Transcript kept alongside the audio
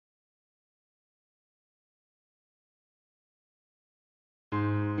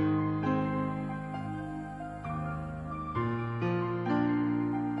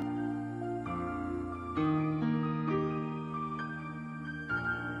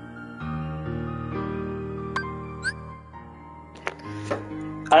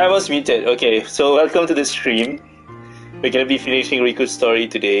I was muted. Okay, so welcome to the stream. We're gonna be finishing Riku's story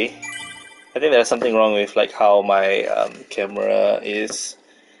today. I think there's something wrong with like how my camera is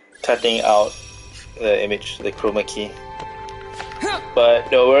cutting out the image, the chroma key.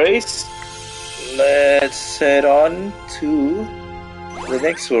 But no worries. Let's head on to the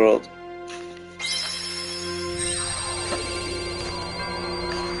next world.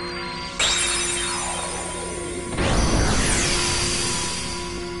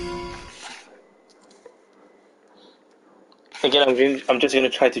 Again, I'm just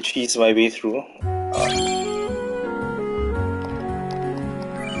gonna try to cheese my way through.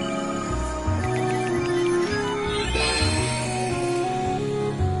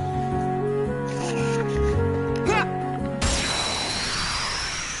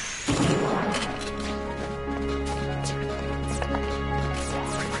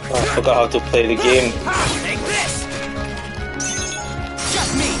 I forgot how to play the game. Take this!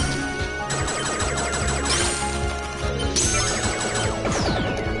 Just me!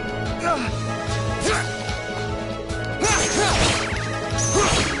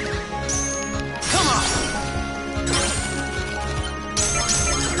 Come on!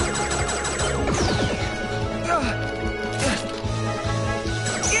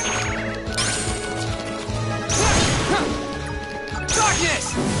 Darkness!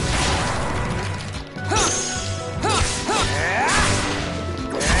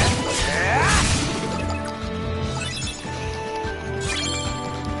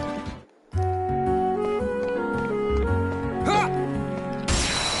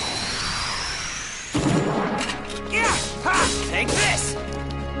 Take this!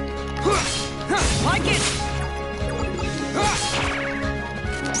 Like it!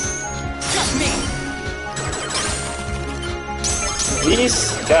 Just me! These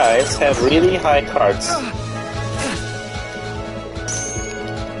guys have really high cards.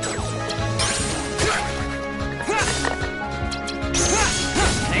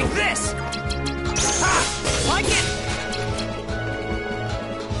 Take this! Like it!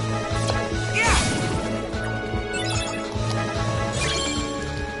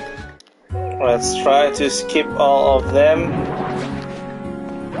 Let's try to skip all of them.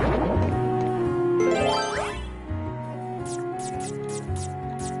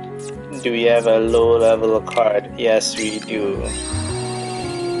 Do we have a low level card? Yes, we do.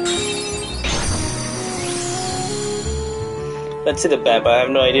 Let's see the map. I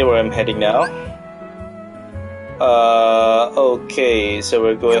have no idea where I'm heading now. Okay, so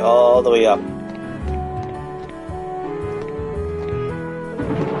we're going all the way up.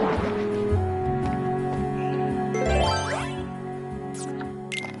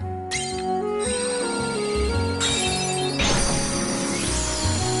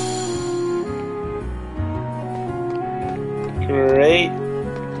 Great.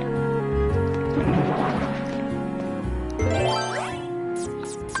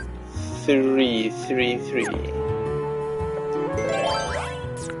 Three.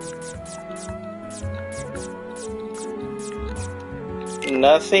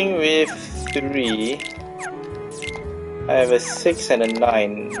 Nothing with 3. I have a 6 and a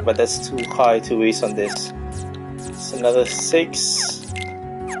 9, but that's too high to waste on this. It's another 6.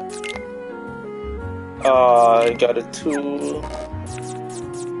 I got a 2.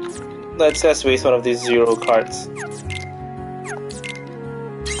 Let's just waste one of these 0 cards.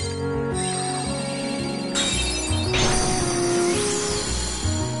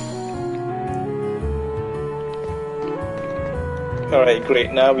 Alright,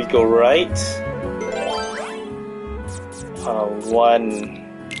 great. Now we go right. 1.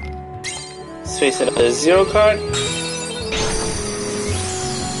 Space another 0 card.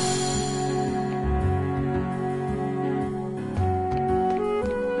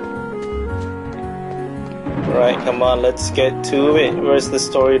 Right, come on, let's get to it. Where's the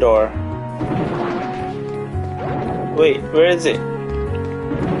story door? Wait, where is it?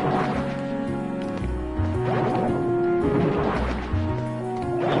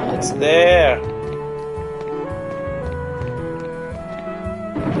 It's there.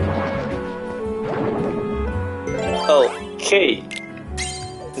 Okay.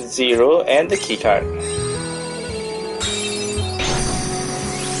 0 and the keycard.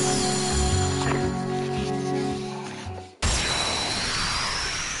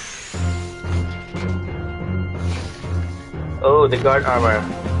 Oh, the guard armor.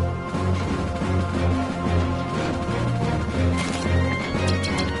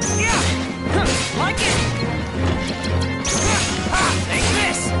 Like it! Take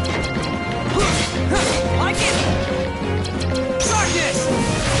this! Like it! Darkness!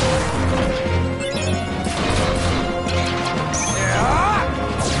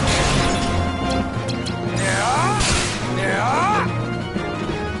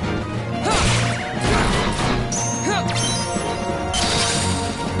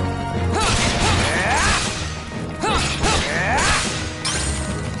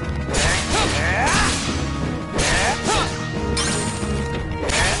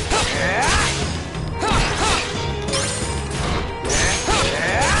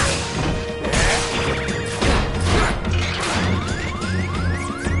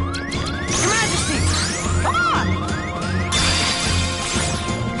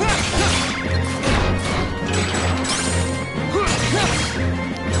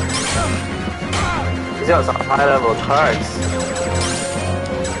 got some high level cards.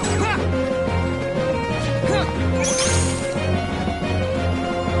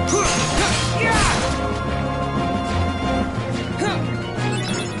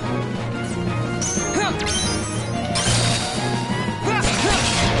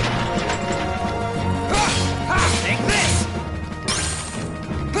 Take this!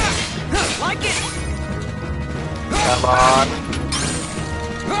 Like it! Come on.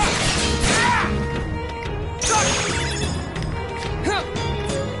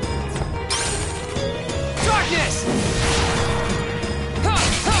 Darkness!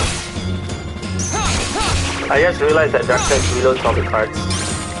 I just realized that Darkness reloads all the cards.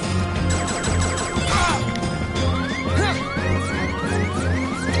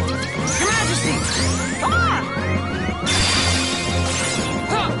 Your Majesty! Come on!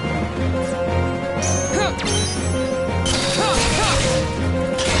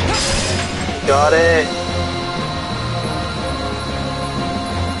 Got it.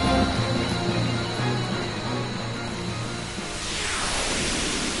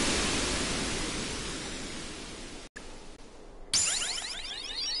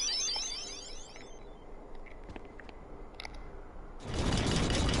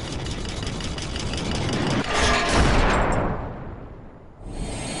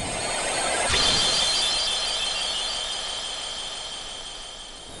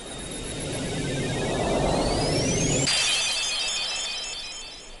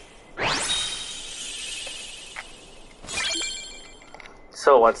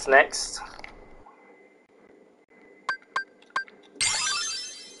 So what's next?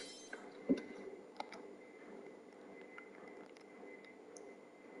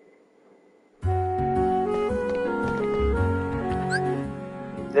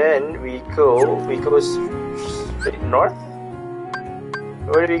 Then we go straight north?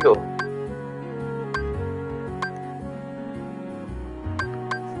 Where do we go?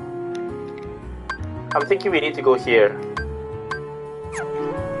 I'm thinking we need to go here.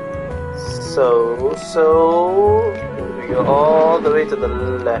 So we go all the way to the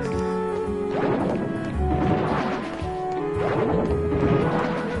left.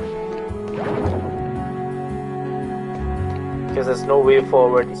 Because there's no way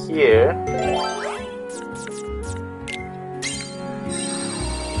forward here.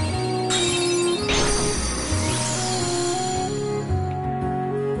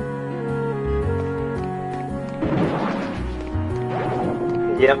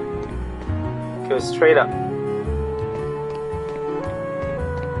 Yep. Go straight up.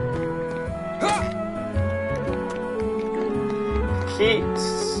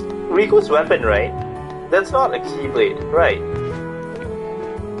 Riku's weapon, right? That's not a keyblade, right?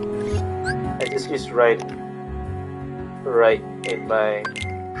 I just used right in my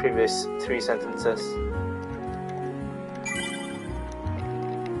previous 3 sentences.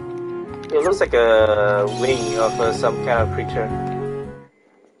 It looks like a wing of some kind of creature.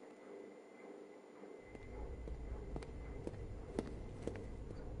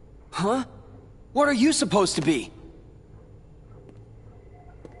 Huh? What are you supposed to be?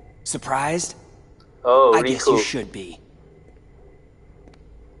 Surprised? Oh, I Riku, guess you should be.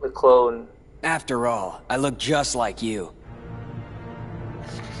 the clone. After all, I look just like you.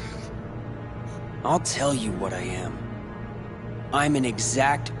 I'll tell you what I am. I'm an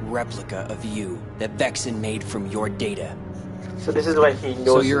exact replica of you that Vexen made from your data. So this is what he knows.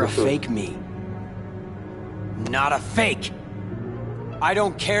 So you're a Riku. fake me. Not a fake! I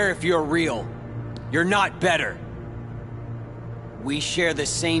don't care if you're real. You're not better. We share the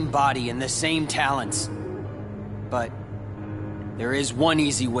same body and the same talents. But there is one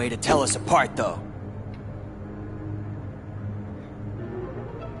easy way to tell us apart, though.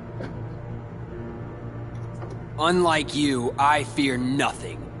 Unlike you, I fear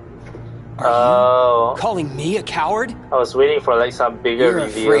nothing. Are you calling me a coward? I was waiting for like some bigger You're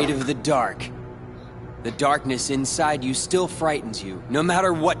reveal. afraid of the dark. The darkness inside you still frightens you, no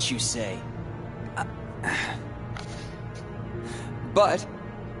matter what you say. But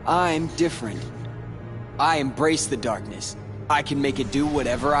I'm different. I embrace the darkness. I can make it do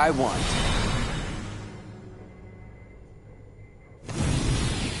whatever I want.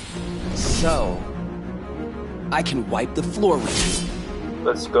 So, I can wipe the floor with you.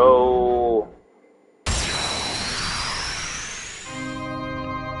 Let's go.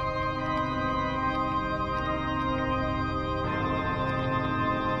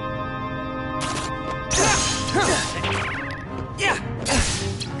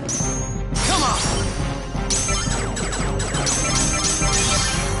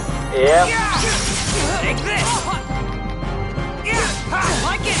 Yeah. Take this!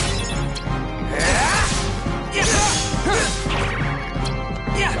 Like it!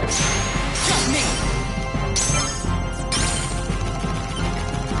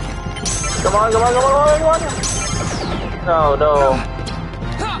 come on, come on, come on, come on! No, no.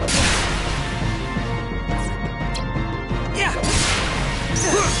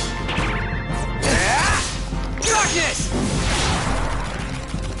 Darkness!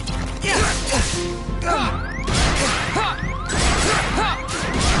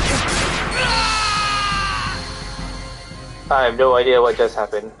 I have no idea what just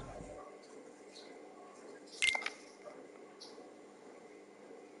happened.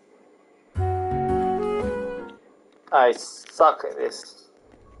 I suck at this.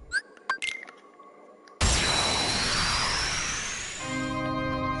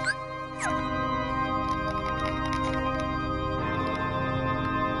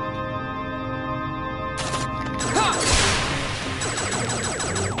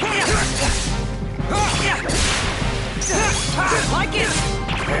 Like it!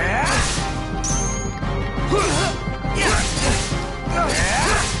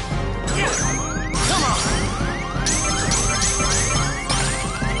 Come on!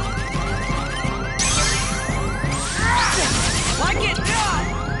 Like it!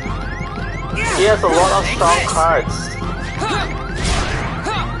 He has a lot of strong cards.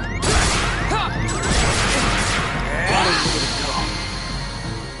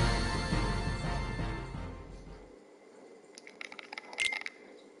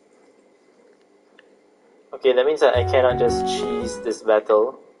 Okay, that means that I cannot just cheese this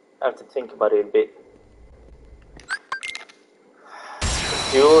battle. I have to think about it a bit.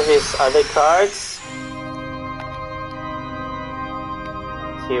 Duel his other cards.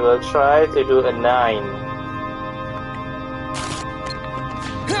 He will try to do a 9.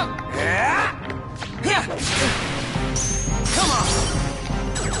 Come on!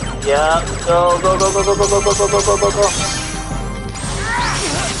 Yeah, go, go, go, go, go, go, go, go, go, go, go, go, go.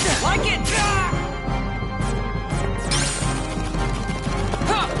 Like it!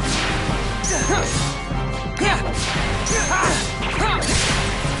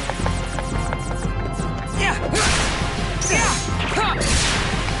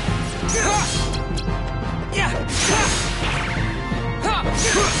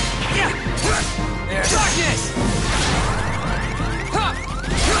 Darkness!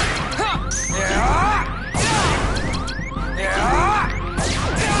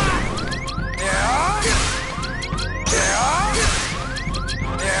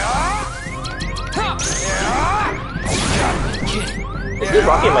 Is he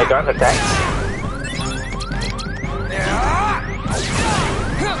blocking my dark attacks?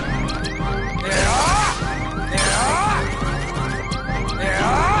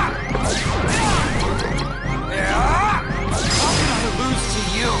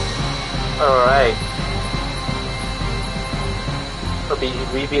 Alright.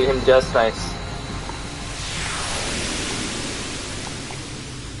 We beat him just nice.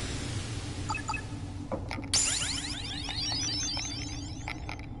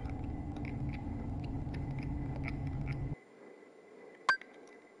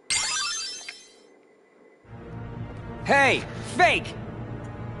 Hey, fake!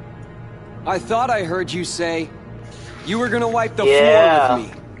 I thought I heard you say you were gonna wipe the floor with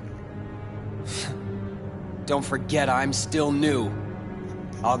me. Don't forget I'm still new.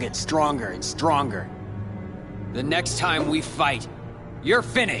 I'll get stronger and stronger. The next time we fight, you're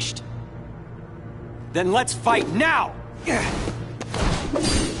finished. Then let's fight now!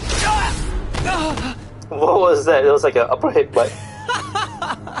 What was that? It was like an upper headbutt.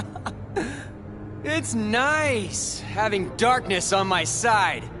 It's nice having darkness on my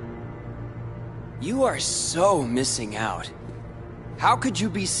side. You are so missing out. How could you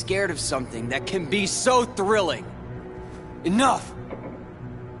be scared of something that can be so thrilling? Enough!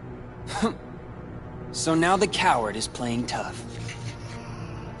 So now the coward is playing tough.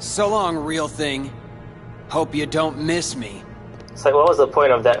 So long, real thing. Hope you don't miss me. It's like, what was the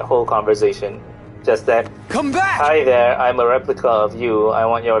point of that whole conversation? Just that, come back! Hi there, I'm a replica of you. I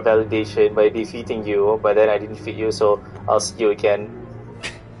want your validation by defeating you, but then I didn't defeat you, so I'll see you again.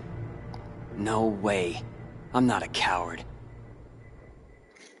 No way. I'm not a coward.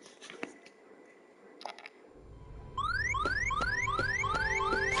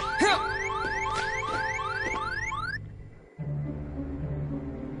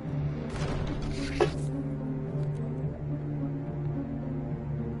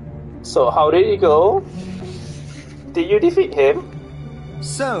 So how did it go? Did you defeat him?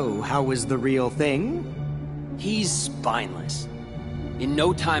 So, how was the real thing? He's spineless. In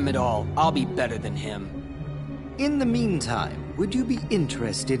no time at all, I'll be better than him. In the meantime, would you be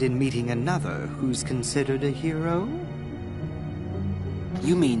interested in meeting another who's considered a hero?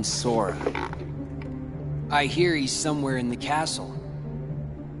 You mean Sora. I hear he's somewhere in the castle.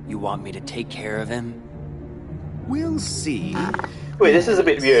 You want me to take care of him? We'll see. Wait, this is a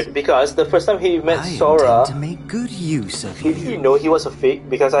bit weird because the first time he met I Sora, intend to make good use of did he you. know he was a fake?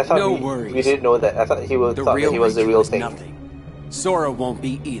 Because I thought No we worries. didn't know that. I thought he was The thought that real he was the Riku real is thing. nothing. Sora won't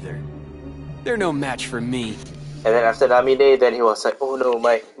be either. They're no match for me. And then after Namine, then he was like, "Oh no,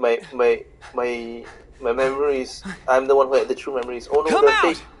 my memories. I'm the one who had the true memories. Oh no, Come they're out!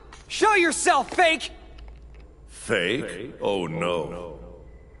 fake." Show yourself, fake! Fake? Oh no.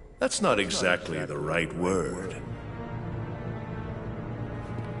 That's not exactly the right word.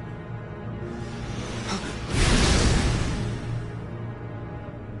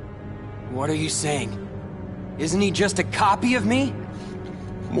 What are you saying? Isn't he just a copy of me?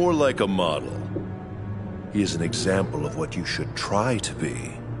 More like a model. He is an example of what you should try to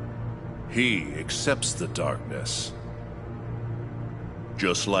be. He accepts the darkness.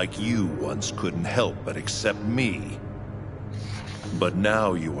 Just like you once couldn't help but accept me. But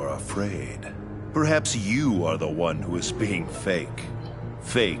now you are afraid. Perhaps you are the one who is being fake.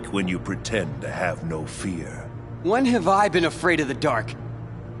 Fake when you pretend to have no fear. When have I been afraid of the dark?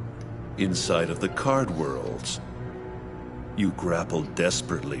 Inside of the card worlds, you grapple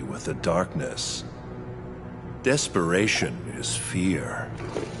desperately with the darkness. Desperation is fear.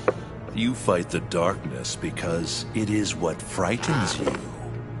 You fight the darkness because it is what frightens you.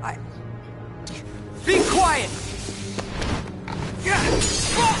 Be quiet!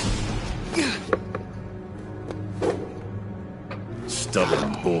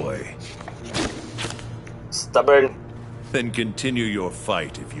 Stubborn boy. Stubborn. Then continue your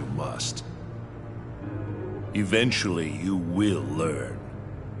fight if you must. Eventually you will learn.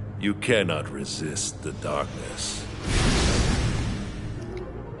 You cannot resist the darkness.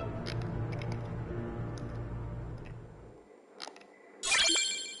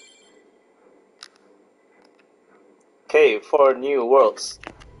 Okay, 4 new worlds.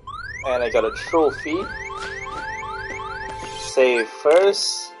 And I got a trophy. Save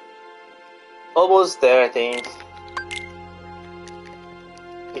first. Almost there, I think.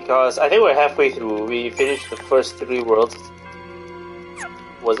 Because I think we're halfway through. We finished the first 3 worlds.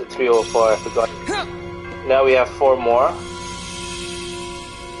 Was it 3 or 4? I forgot. Now we have 4 more.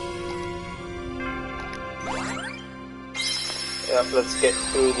 Yep, let's get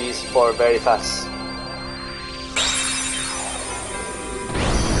through these 4 very fast.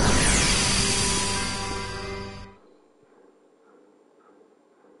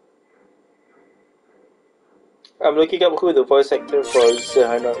 I'm looking up who the voice actor for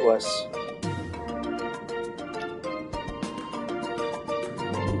Zehanot was.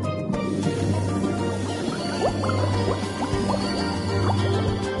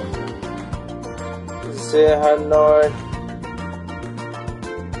 Zehanot.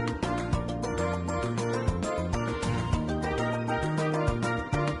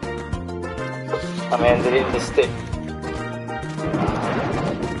 Oh man, they didn't list it.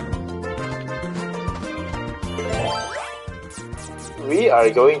 We are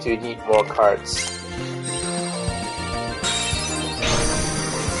going to need more cards.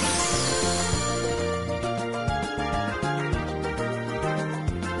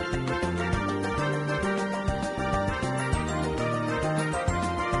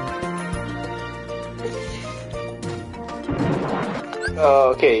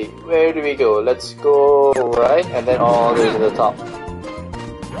 Okay, where do we go? Let's go right and then all the way to the top.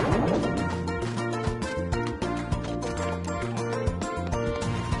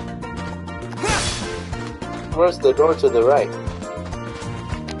 Where's the door to the right?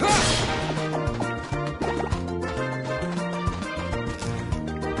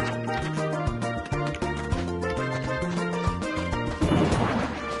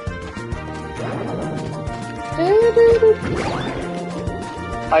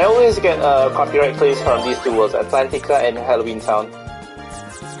 I always get copyright claims from these 2 worlds, Atlantica and Halloween Town.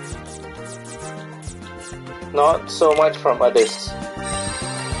 Not so much from others.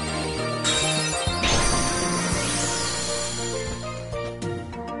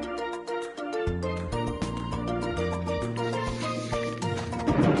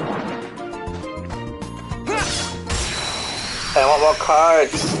 I want more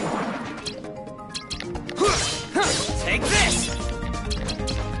cards. Take this!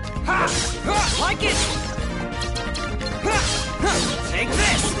 Like it! Take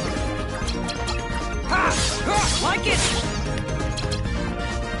this! Like it!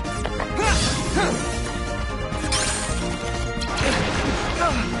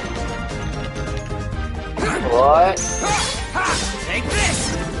 What? Take this!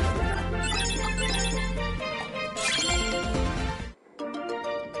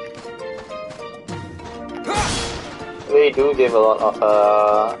 they do give a lot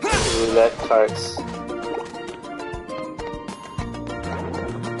of roulette cards.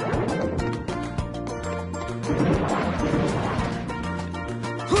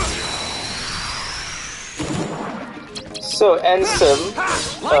 So Ansem,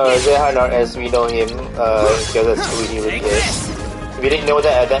 Zehanor as we know him, because that's who he really is. We didn't know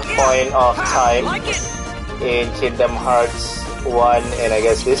that at that point of time in Kingdom Hearts 1 and I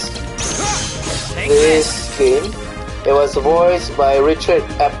guess this game. It was voiced by Richard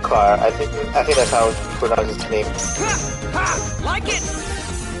Epcar. I think that's how to pronounce his name. Like it.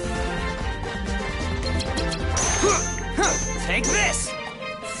 Take this.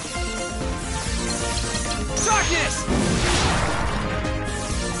 Darkness.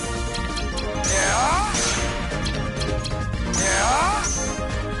 Yeah. Yeah.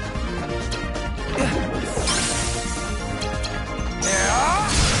 Yeah.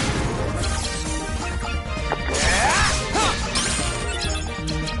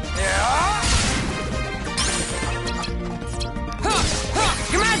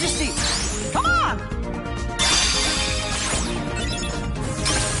 Your Majesty! Come on!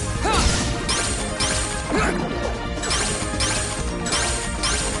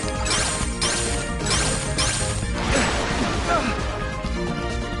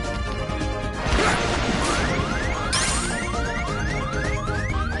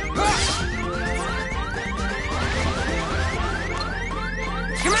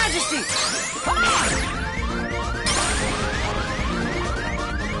 Your Majesty! Come on!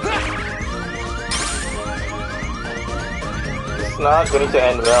 It's not going to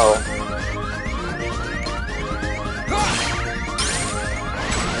end well.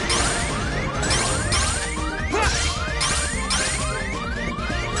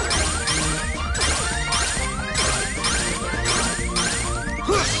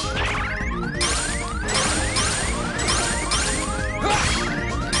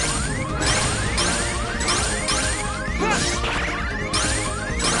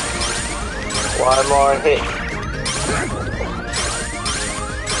 One more hit.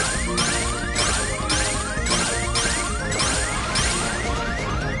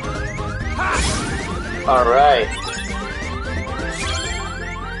 All right.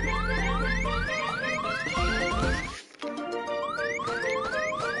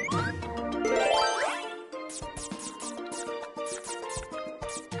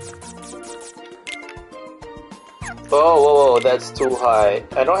 Whoa, that's too high.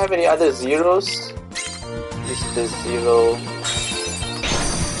 I don't have any other zeros. Is this zero?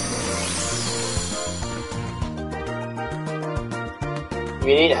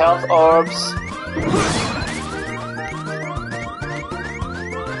 We need health orbs.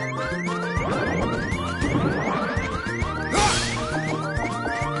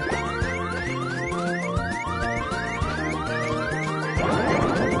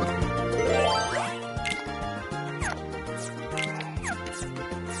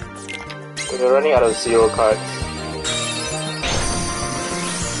 We're running out of zero cards.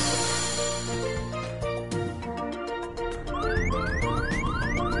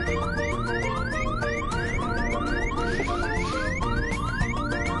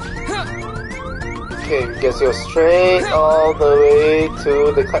 Okay, we guess you're straight all the way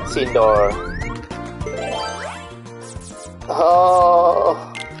to the cutscene door. Oh,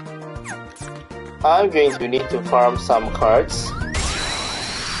 I'm going to need to farm some cards.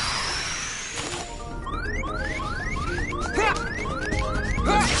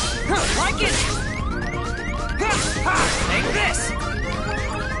 Like it. Take this.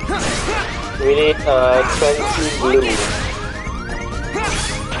 We need 20 blue.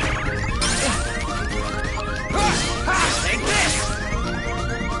 Take this.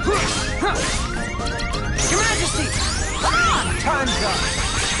 Your Majesty. Time's up.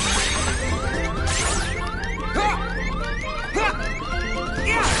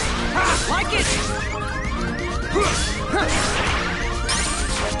 Like it.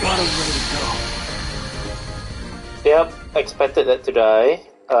 Got him ready to go. Yep, expected that to die.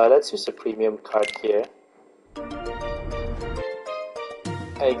 Let's use a premium card here.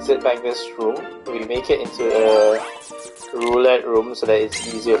 Exit back this room. We make it into a roulette room so that it's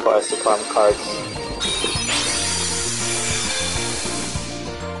easier for us to farm cards.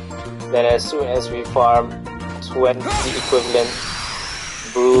 Then as soon as we farm 20 equivalent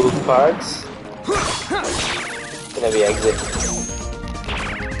brew cards, then we exit.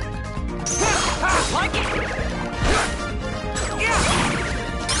 Like it.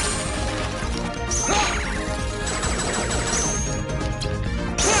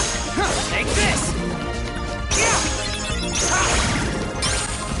 Take this.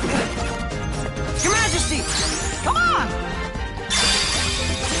 Your Majesty, come on.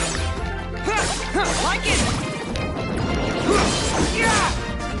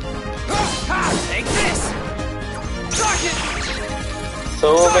 So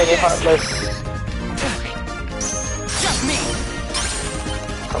many heartless. Just me.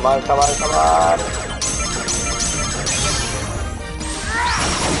 Come on, come on, come on.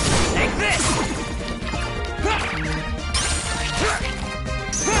 Take this.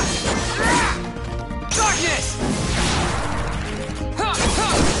 Darkness.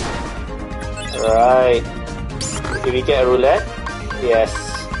 Right. Did we get a roulette? Yes.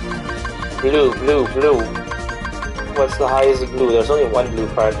 Blue, blue, blue. What's the highest blue? There's only one blue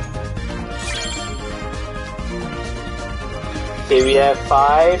card. Okay, we have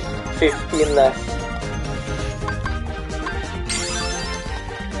 15 left.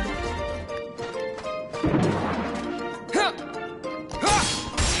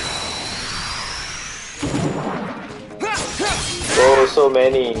 Oh, so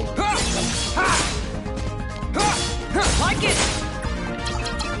many. Like it!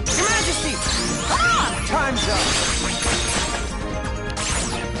 Your Majesty! Time's up!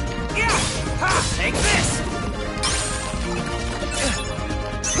 Yeah! Take this!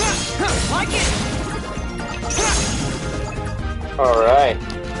 Like it! Alright.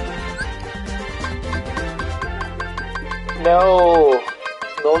 No!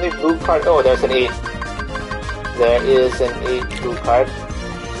 The only blue card. Oh, there's an 8. There is an 8 blue card.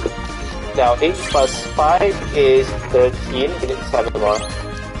 Now 8 plus 5 is 13. We need 7 more.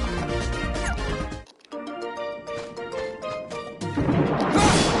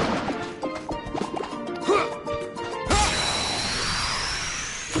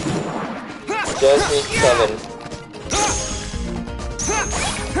 Just need 7.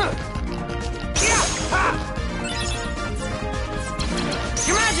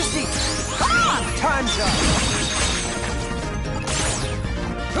 Your Majesty! Time's up!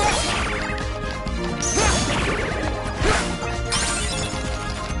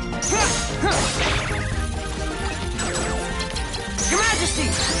 Your Majesty!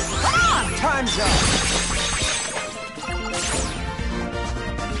 Time's up!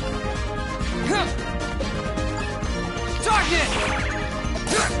 Darkness!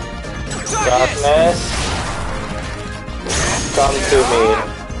 Darkness, come to me.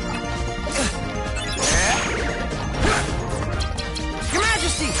 Your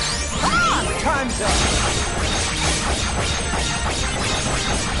Majesty! Time's up!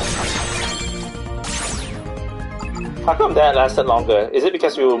 How come that lasted longer? Is it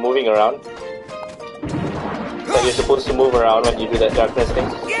because we were moving around? Like you're supposed to move around when you do that darkness thing?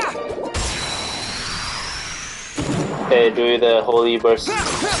 Yeah! Okay, do the holy burst.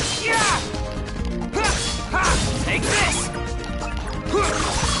 Yeah! Take this!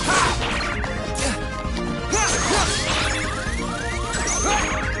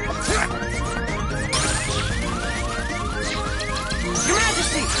 Your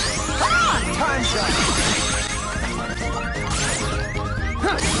Majesty! Time's up!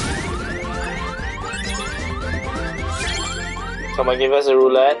 Come on, give us a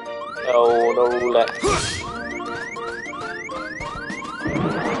roulette. No, no roulette.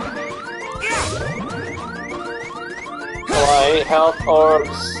 Why health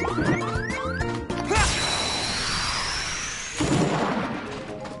orbs?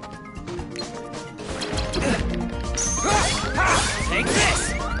 Take this!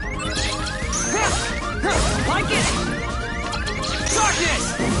 Like it! Darkness!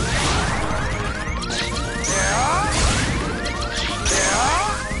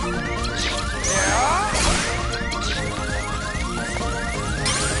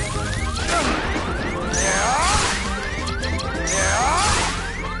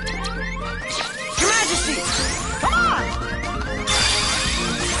 Your Majesty! Come on!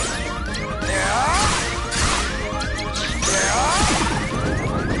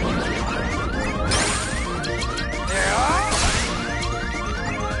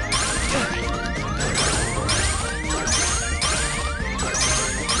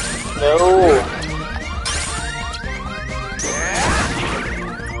 No.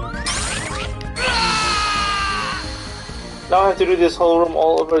 Now I have to do this whole room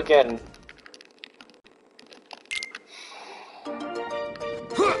all over again.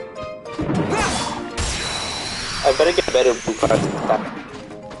 I better get better blue cards this time.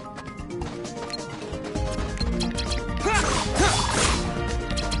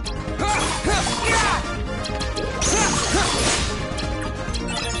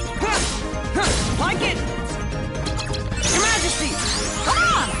 Like it! Your Majesty!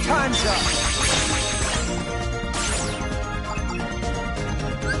 Time's up!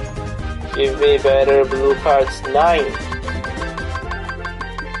 Give me better blue cards. 9.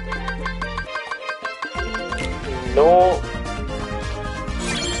 No.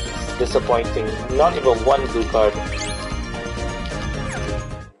 It's disappointing. Not even one blue card.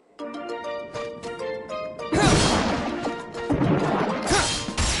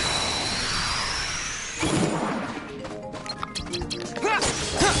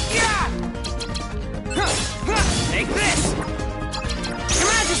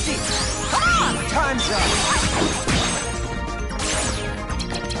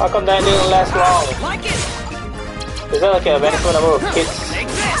 How come that didn't last long? Like it. Is there like a maximum number of hits Take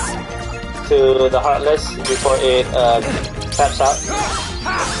this. to the Heartless before it taps out?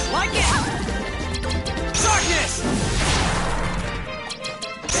 Like it. Darkness.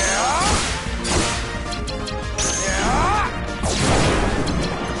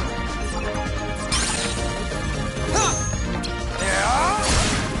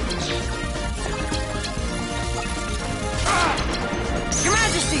 Your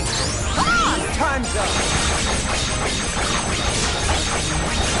Majesty! Come on! Time's up!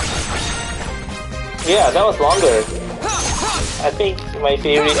 Yeah, that was longer. I think my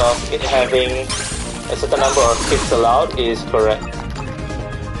theory of it having a certain number of hits allowed is correct.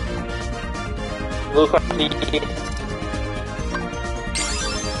 Blue card, please.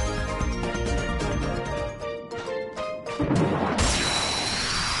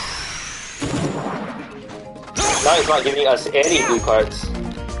 Now it's not giving us any blue cards.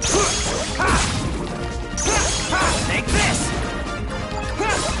 Take this!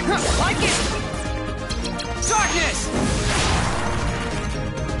 Like it! Darkness!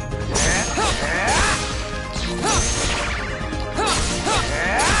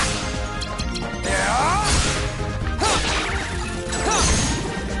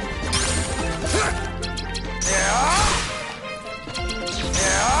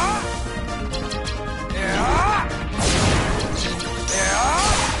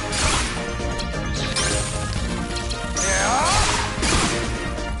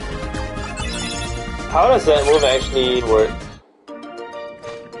 How does that move actually work?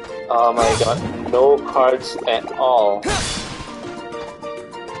 Oh my god, no cards at all.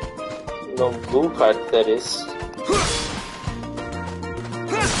 No blue card, that is.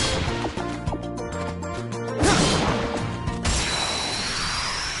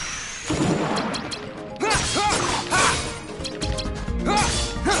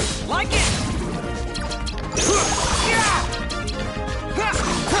 Like it!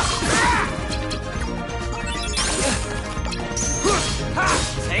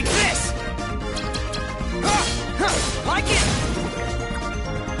 Take this! Like it!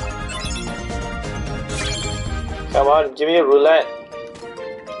 Come on, give me a roulette.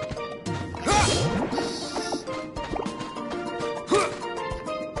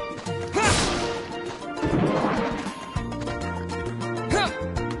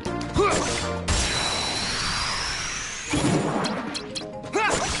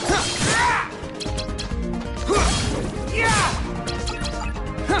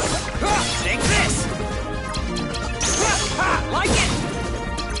 Take this! Like it!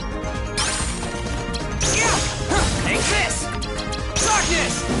 Take this!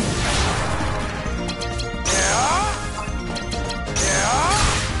 Darkness!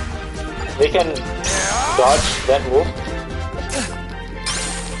 They can dodge that move.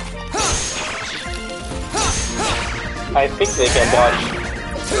 I think they can dodge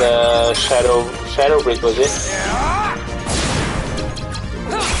the shadow break, was it?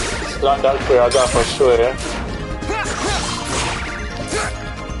 It's not Dark Firaga for sure.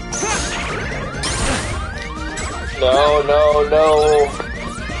 No, no, no.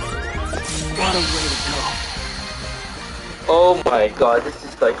 What a way to go. Oh my god, this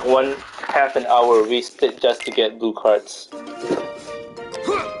is like half an hour wasted just to get blue cards.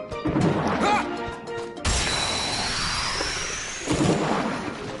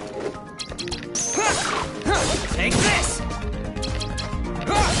 Take this!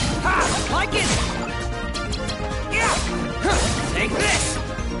 Like it! Take this!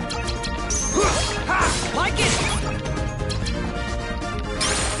 Like it!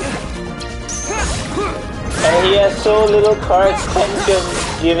 And he has so little cards, can't you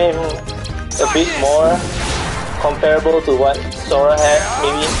just give him a bit more comparable to what Sora had,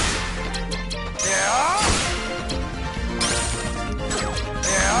 maybe?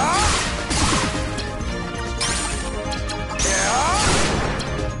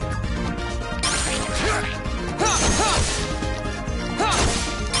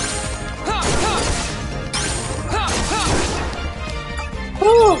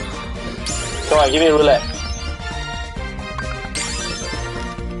 Woo! Come on, give me a roulette.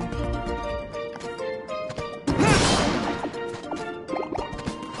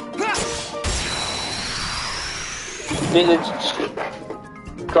 Did the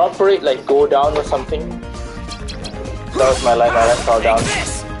drop rate like go down or something? That was my line fell down.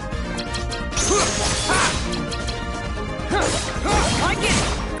 Like it!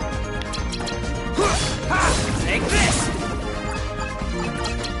 Take this!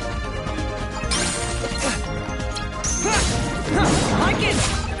 Like it!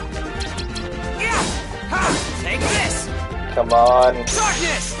 Take this! Come on.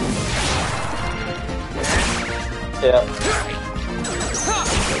 Darkness! Yeah.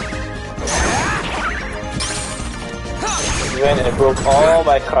 He went and broke all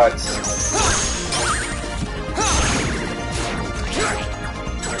my cards.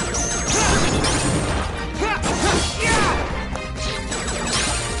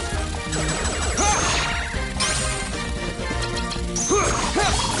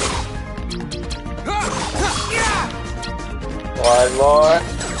 One more.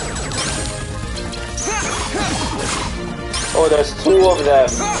 Oh, there's two of them.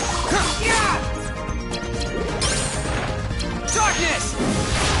 Darkness!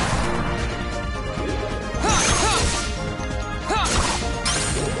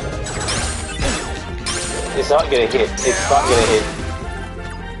 It's not gonna hit. It's not gonna hit.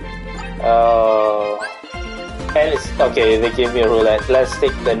 Oh. And it's okay, they gave me a roulette. Let's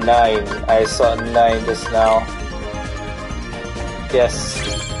take the 9. I saw 9 just now. Yes.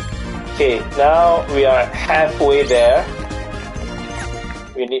 Okay, now we are halfway there.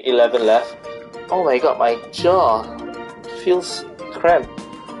 We need 11 left. Oh my god, my jaw feels cramped.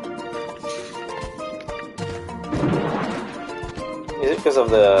 Is it because of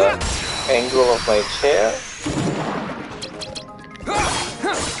the angle of my chair?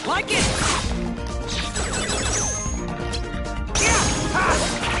 Like it!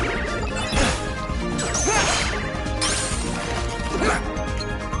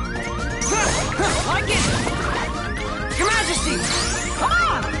 Like it! Your Majesty!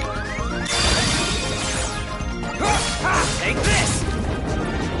 Ah! Take this!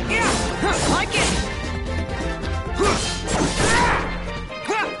 Like it!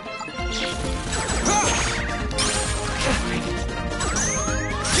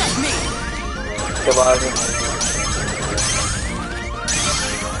 Just me! Come on.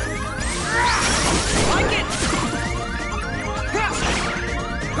 Like it!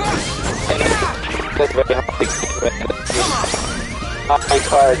 That's very hard to get. High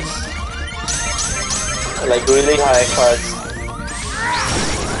cards. Like really high cards.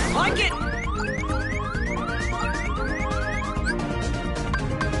 Like it!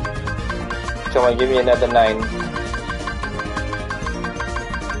 Come on, give me another 9.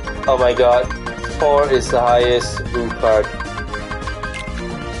 Oh my god. 4 is the highest blue card.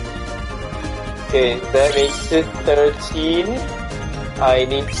 Okay, that makes it 13. I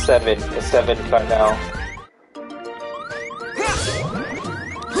need 7. A 7 card now.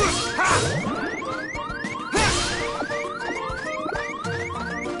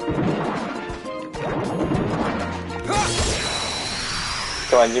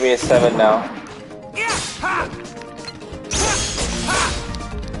 Come on, give me a 7 now.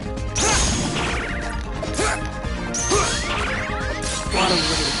 What a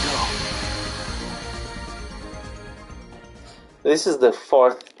way to go. This is the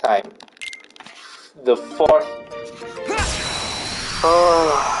 4th time. The 4th.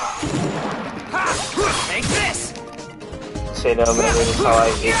 Oh. Take this! Say no, man, this is how I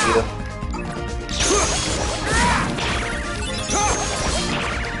hate you.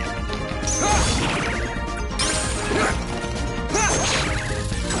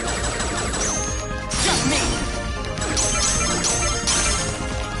 Just me!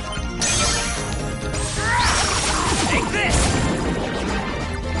 Take this!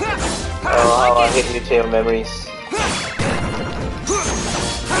 Oh, how I hate you, Tail Memories.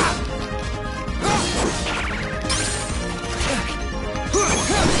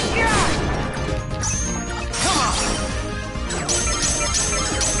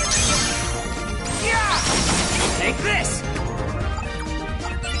 Take this!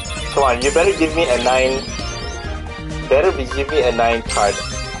 Come on, you better give me a 9. Better be give me a 9 card.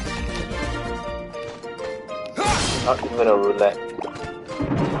 Not even a roulette.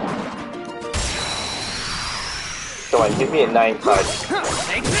 Come on, give me a 9 card.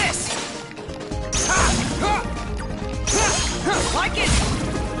 Take this! Like it!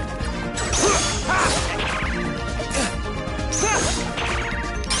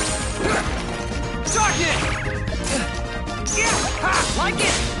 Darkness! Like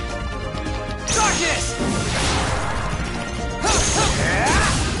it! Darkness!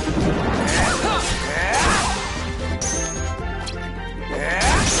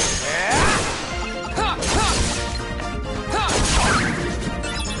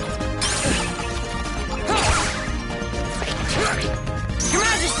 Your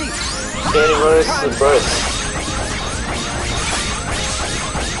Majesty! Inverse burst.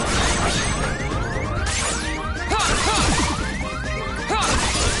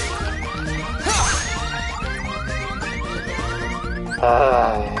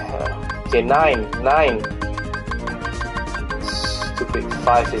 Okay, 9.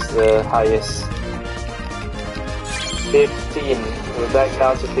 5 is the highest. 15. We're back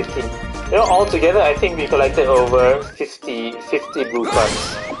down to 15. You know, altogether, I think we collected over 50 blue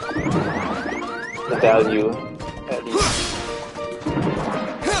cards. The value, at least.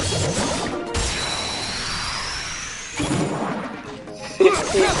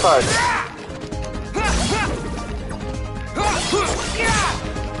 50 cards.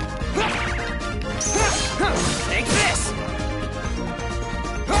 Take this!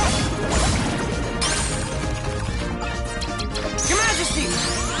 Your Majesty!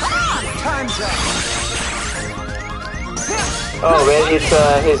 Time's up! Oh, when it's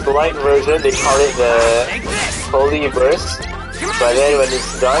his light version, they call it the Holy Verse. But then when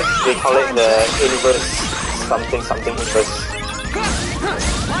it's dark, they call it the Inverse something inverse.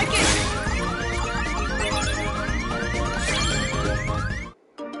 Like it!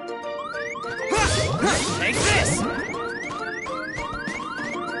 Take this!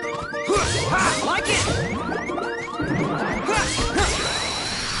 Like it!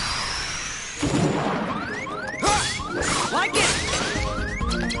 Like it!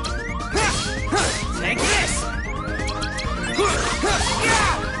 Take this!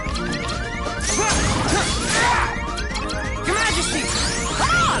 Your Majesty!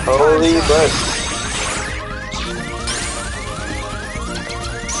 Holy Verse.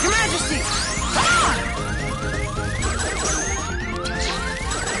 Your Majesty!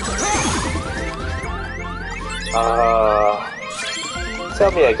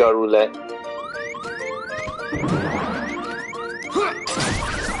 Tell me I got roulette.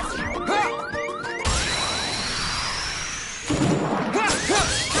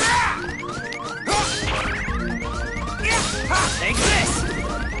 Take this!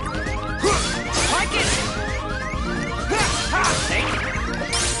 Like it! Take it!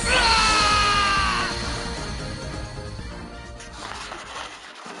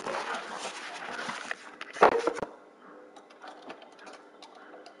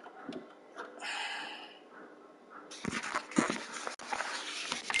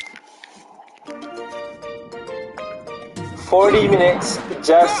 40 minutes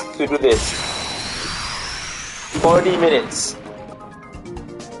just to do this. 40 minutes.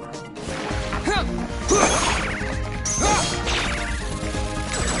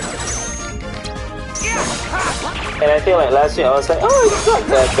 And I think like last week I was like, oh, it's not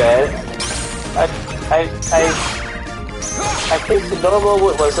that bad. I think the normal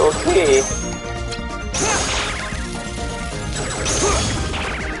wood was okay.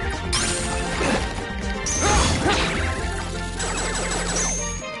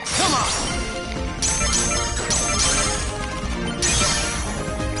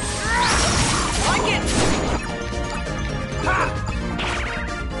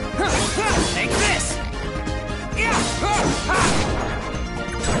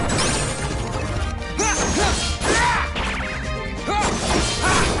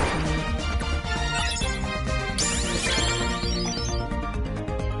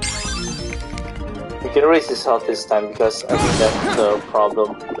 We can raise his health this time because I think that's the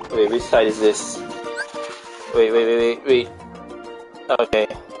problem. Wait, which side is this? Wait. Okay,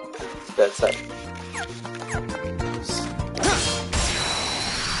 that side.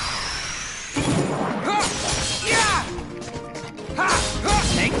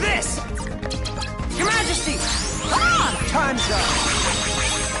 Take this! Your Majesty! Time's up!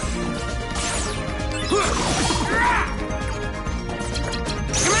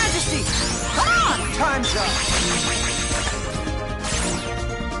 Your Majesty! Time's up!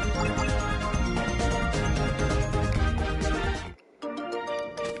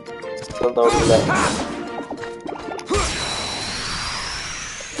 Still no roulette.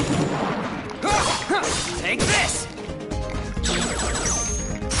 Take this!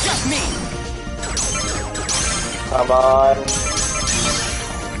 Just me! Come on.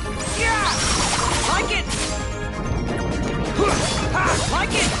 Yeah! Like it!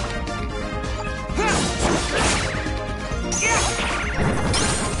 Like it! Yeah!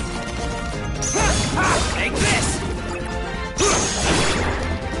 Take this!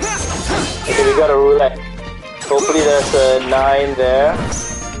 Okay, we got a roulette. Hopefully there's a 9 there.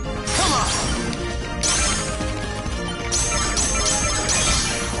 Come on!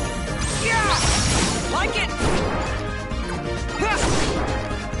 Yeah! Like it!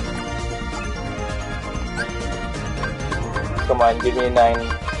 Come on, give me a 9.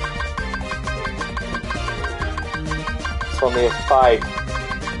 It's only a 5.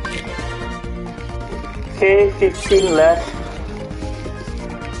 Okay, 15 left.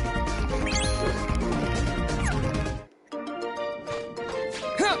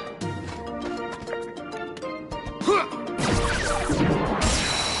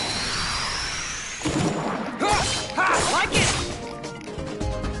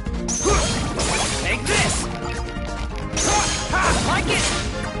 Take this! Like it!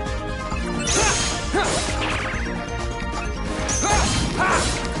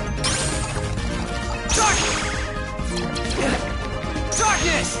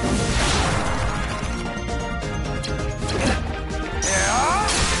 Darkness!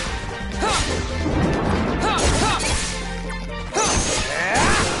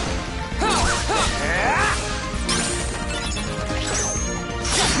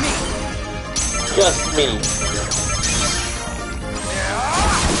 Just me.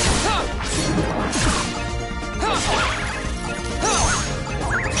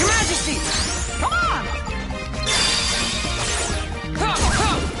 Your Majesty! Come on!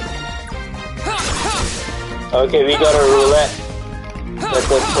 Okay, we got a roulette. Let's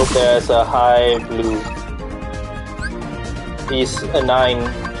just hope there's a high blue. He's a 9.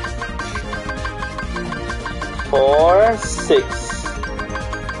 4, 6.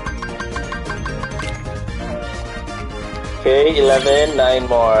 Okay, 11, 9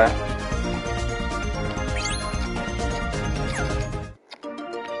 more.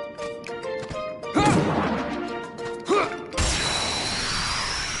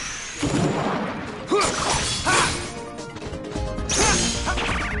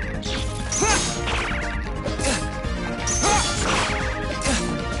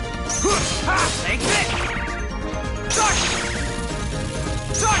 Take this!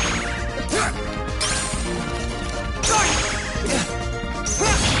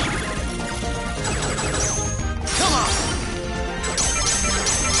 Come on!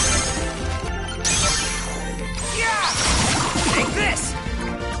 Yeah! Take this!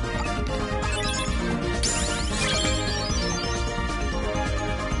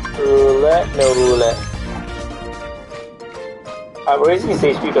 Roulette, no roulette. I'm raising his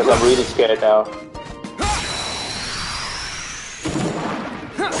HP because I'm really scared now.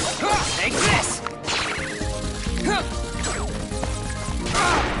 Take this!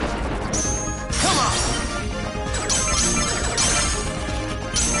 Come on!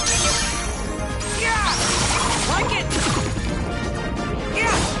 Yeah! Like it!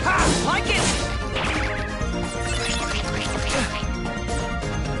 Yeah! Ha! Like it!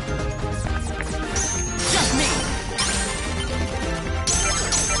 Just me!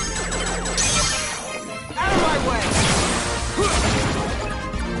 Out of my way!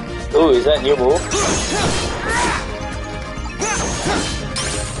 Ooh, is that new move?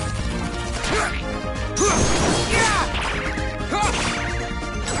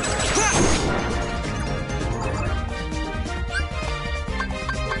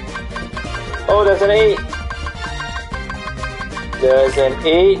 Oh, there's an 8. There's an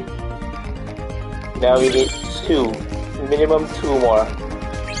 8. Now we need 2. Minimum 2 more.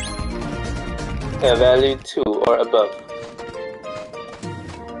 Yeah, value 2 or above.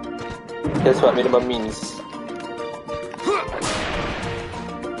 That's what minimum means.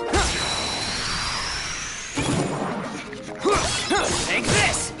 Take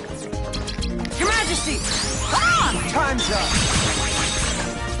this! Your Majesty! Ah! Time's up!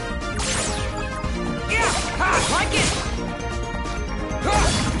 Yeah! Ha! Like it!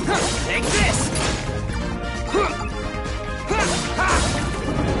 Take this!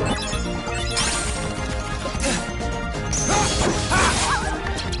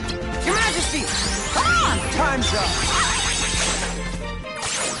 Your Majesty! Come on! Time's up!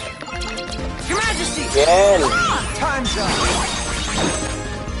 Your Majesty! Again! Come on! Time's up!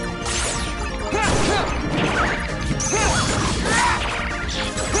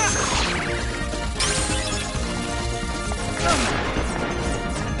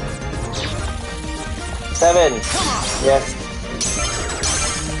 7. Yes.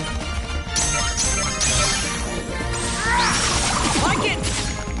 Like it!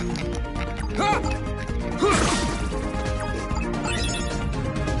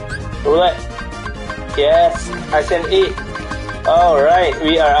 Roulette. Yes. I can eat. Alright,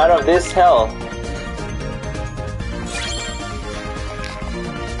 we are out of this hell.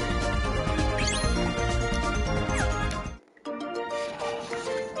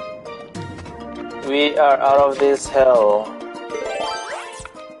 We are out of this hell.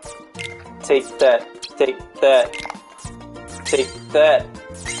 Take that. Take that. Take that.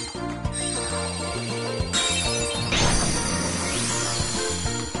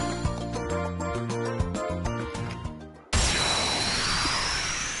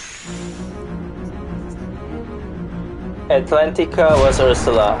 Atlantica was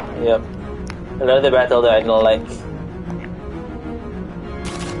Ursula. Yep. Another battle that I don't like.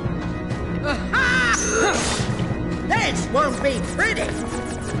 This won't be pretty!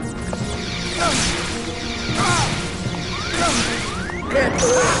 Get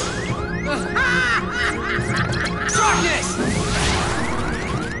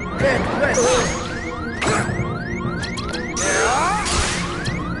Get ready.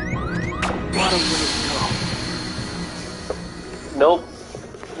 Nope.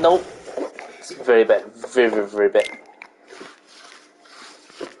 Nope. It's very bad. Very, very, very bad.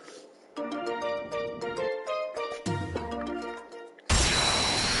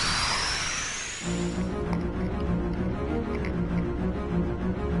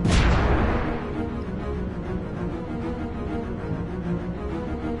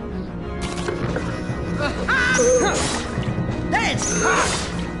 This!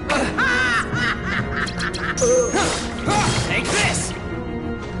 Take this!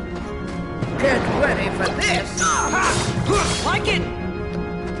 Get ready for this! Like it!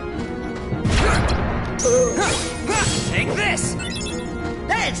 Take this!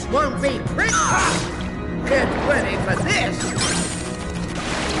 This won't be pretty! Get ready for this!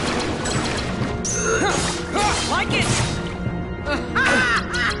 Like it!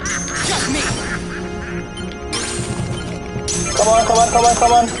 Just me! Come on, come on, come on,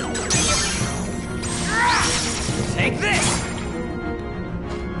 come on. Take this!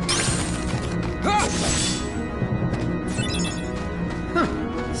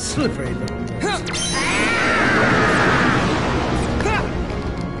 Slippery little boy.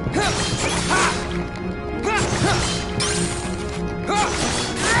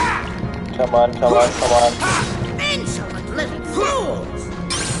 Come on, come on, come on. Insolent little fools!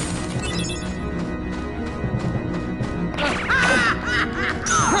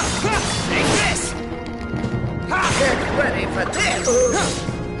 Take this! Get ready for this!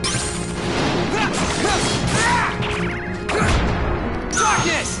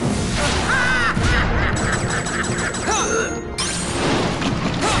 Darkness!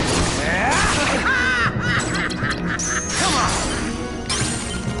 Come on!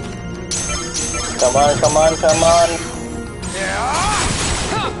 Come on, come on, come on.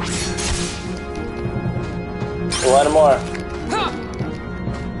 One more.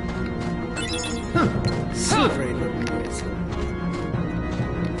 Slippery little boys.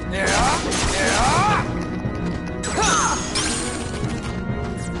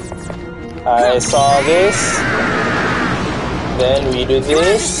 I saw this. Then we do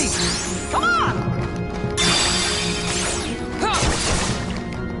this. Come on!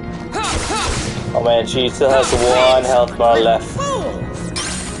 Oh man, she still has one health bar left. Fools!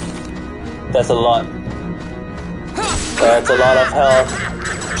 That's a lot. That's a lot of health.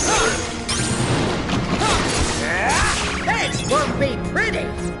 This won't be pretty!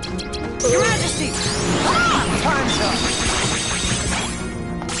 Your Majesty! Come on! Time's up!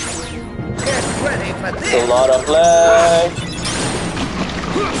 Get ready for That's a this! lot of lag.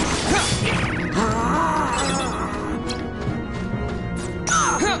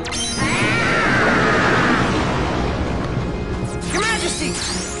 Your Majesty!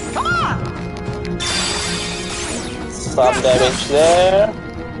 Come on! Some damage there.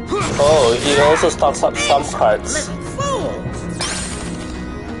 Oh, he also stocks up some cards. Little fools!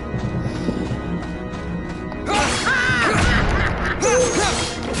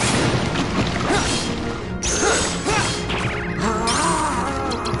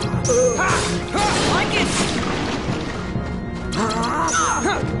 Like it!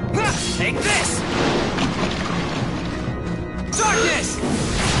 Take this! Darkness!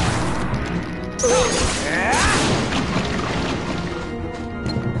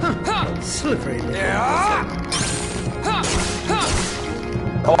 Slippery little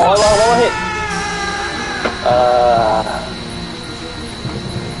Come on, one more hit.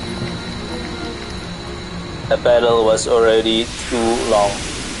 The battle was already too long.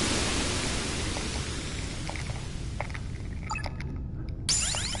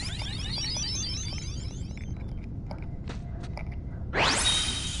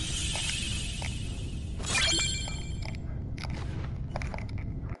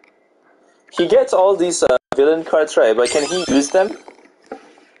 He gets all these villain cards right, but can he use them?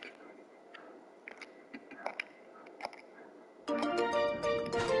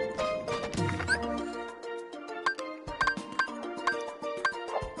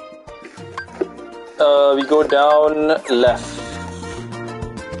 We go down left.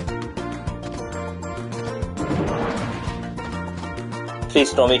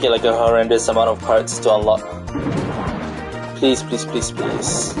 Please don't make it like a horrendous amount of cards to unlock. Please, please, please,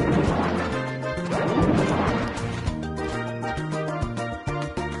 please.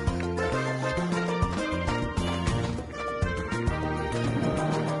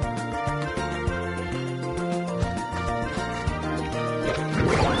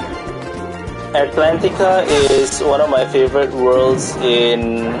 Atlantica is one of my favorite worlds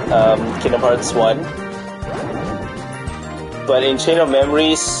in Kingdom Hearts 1. But in Chain of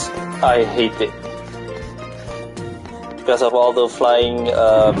Memories, I hate it because of all the flying,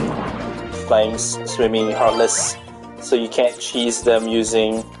 swimming, heartless. So you can't cheese them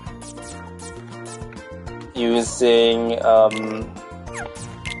using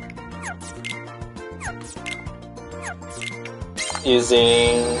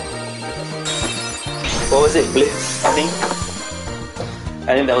what was it? Blitz, I think.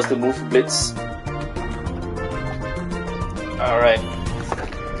 I think that was the move, Blitz. Alright.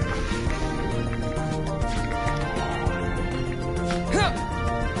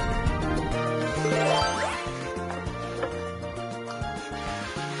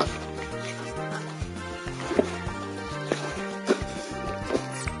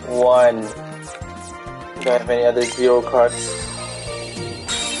 One. Don't have any other 0 cards.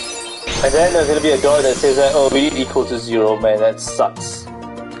 And then there's gonna be a door that says that, oh, we need equal to 0, man, that sucks.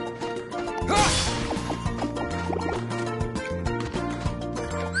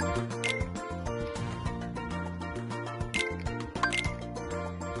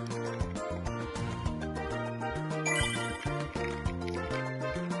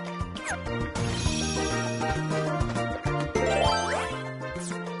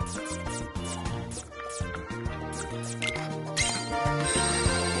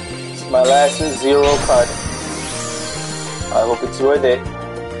 My last 0 card. I hope it's worth it.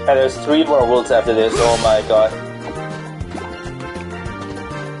 And there's 3 more worlds after this, oh my god.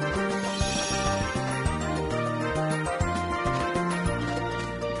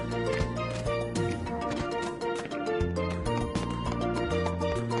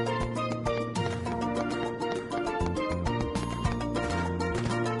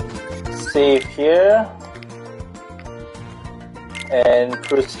 Save here. And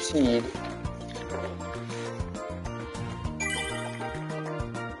proceed.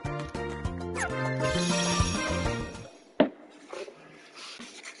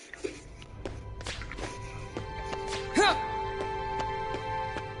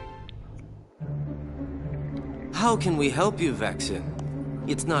 How can we help you, Vexen?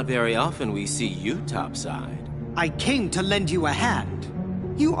 It's not very often we see you topside. I came to lend you a hand.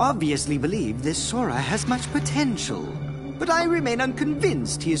 You obviously believe this Sora has much potential, but I remain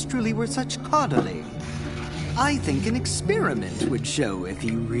unconvinced he is truly worth such coddling. I think an experiment would show if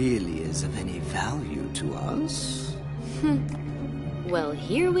he really is of any value to us. Well,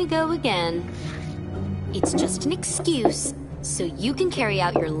 here we go again. It's just an excuse, so you can carry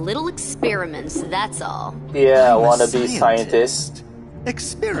out your little experiments, that's all. Yeah, I I'm a wanna be scientist.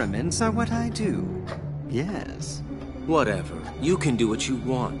 Experiments are what I do. Yes. Whatever. You can do what you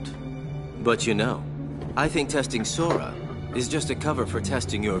want. But you know, I think testing Sora is just a cover for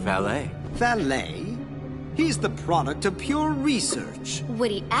testing your valet. Valet? He's the product of pure research. What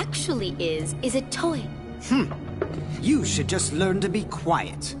he actually is a toy. You should just learn to be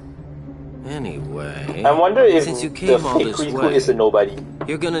quiet. Anyway, I wonder if since you the came all fake this Riku way, is a nobody.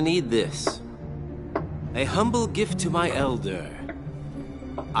 you're gonna need this. A humble gift to my elder.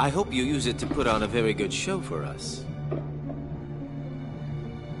 I hope you use it to put on a very good show for us.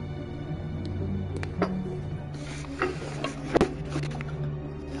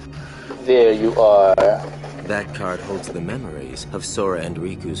 There you are. That card holds the memories of Sora and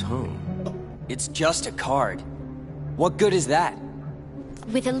Riku's home. It's just a card. What good is that?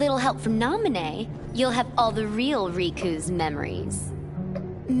 With a little help from Naminé, you'll have all the real Riku's memories.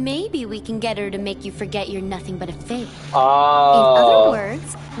 Maybe we can get her to make you forget you're nothing but a fake. In other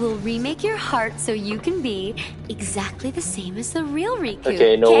words, we'll remake your heart so you can be exactly the same as the real Riku.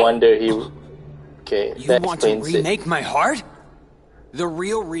 Okay, no wonder he... Okay, You that want to explains it. remake my heart? The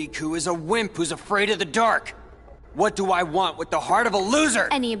real Riku is a wimp who's afraid of the dark. What do I want with the heart of a loser?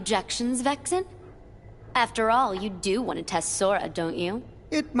 Any objections, Vexen? After all, you do want to test Sora, don't you?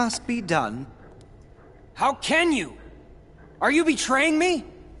 It must be done. How can you? Are you betraying me?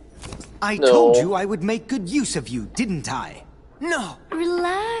 I No. told you I would make good use of you, didn't I? No.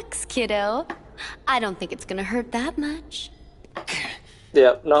 Relax, kiddo. I don't think it's gonna hurt that much.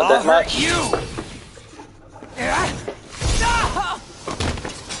 Yeah, not I'll that hurt much. you.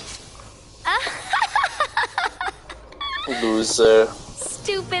 Loser.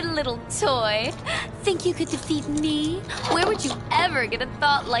 Stupid little toy. Think you could defeat me? Where would you ever get a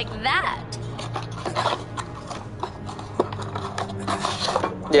thought like that?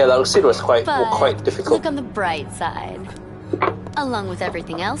 Yeah, that scene was quite But difficult. look on the bright side. Along with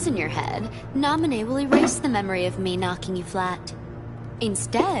everything else in your head, Naminé will erase the memory of me knocking you flat.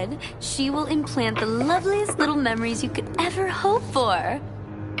 Instead, she will implant the loveliest little memories you could ever hope for.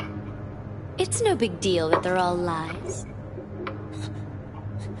 It's no big deal that they're all lies.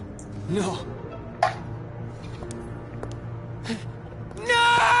 No.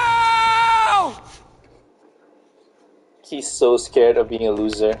 He's so scared of being a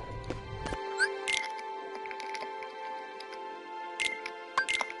loser.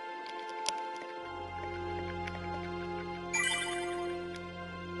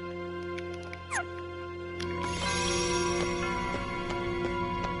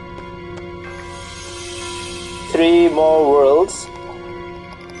 Three more worlds.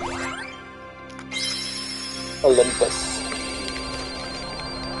 Olympus.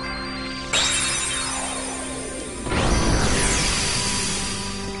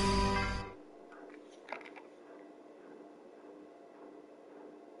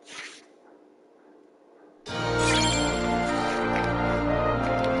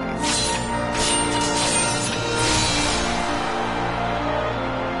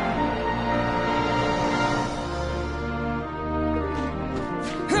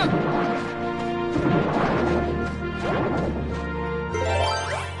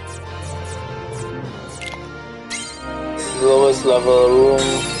 Lowest level room,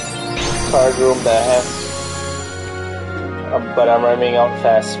 card room that I have, but I'm running out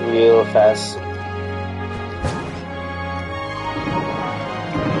fast, real fast.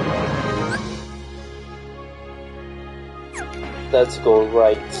 Let's go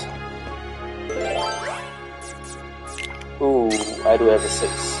right. Ooh, I do have a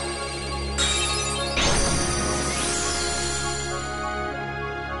 6.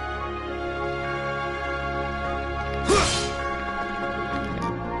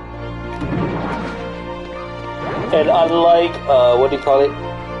 And unlike, what do you call it?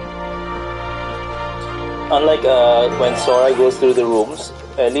 Unlike when Sora goes through the rooms,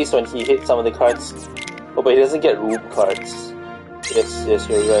 at least when he hits some of the cards, oh, but he doesn't get room cards. Yes,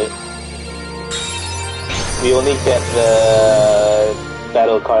 you're right. We only get the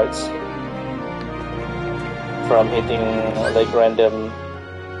battle cards from hitting like random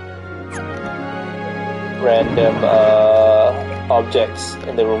objects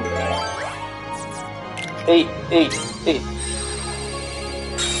in the room. 8.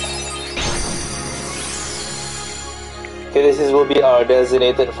 Okay, will be our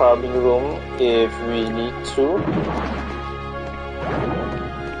designated farming room if we need to.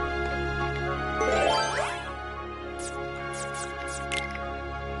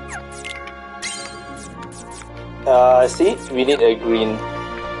 See, we need a green.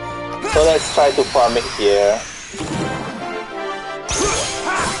 So let's try to farm it here.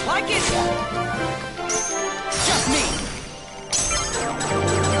 Like it. Just me.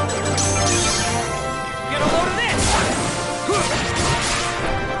 Get a load of this.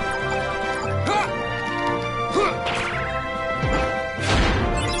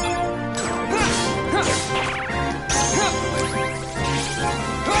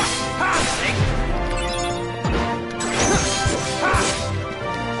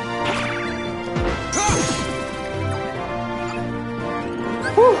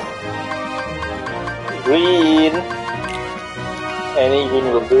 Green. Any green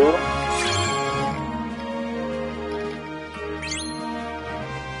will do.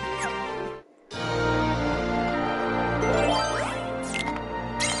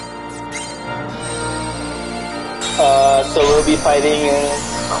 So we'll be fighting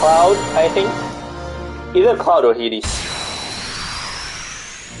Cloud, I think. Either Cloud or Hades.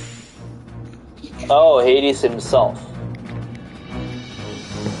 Oh, Hades himself.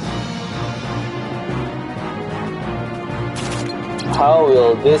 How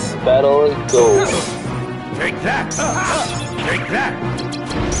will this battle go? Take that! Take that!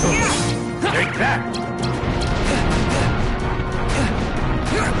 Take that!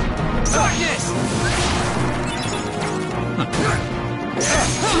 Darkness!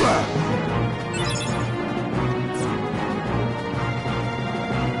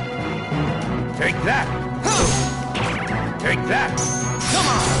 Take that! Take that! Come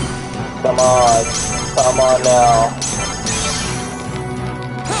on! Come on. Come on now.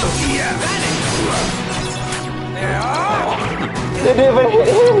 They didn't even hit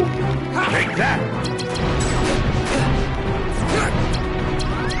him! Take that!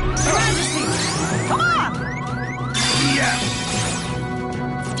 Your Majesty! Come on!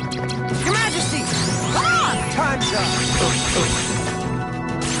 Your Majesty! Come on! Time's up!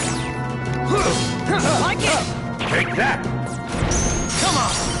 Like it! Take that! Come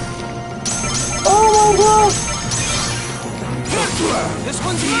on! Oh my god! This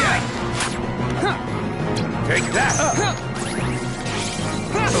one's mine! Take that!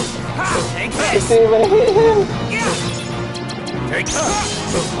 Take They this! didn't even hit him! Take that!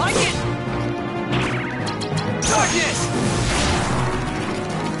 Like it! Darkness!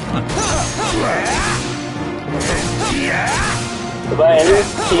 But at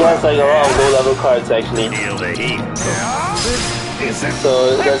least he has like a lot of low-level cards actually. Feel the heat.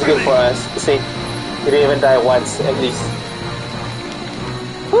 So that's good for us. See, he didn't even die once at least.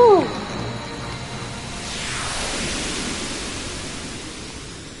 Woo!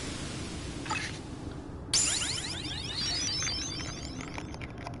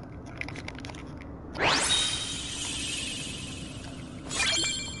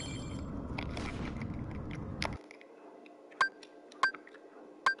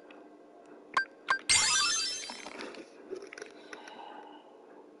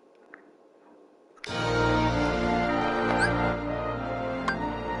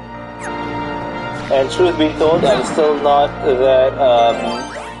 And truth be told, I'm still not that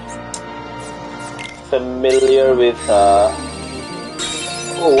familiar with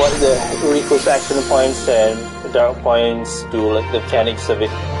what the Riku's action points and dark points do, like the mechanics of it.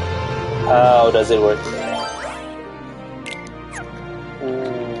 How does it work?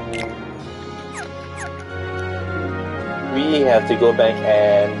 We have to go back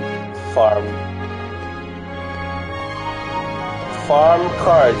and farm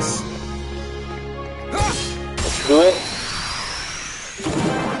cards. Let's do it.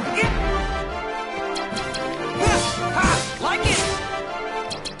 Like it.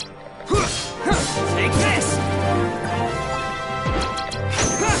 Take this.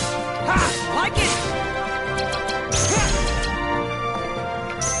 Like it.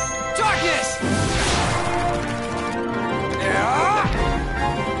 Darkness.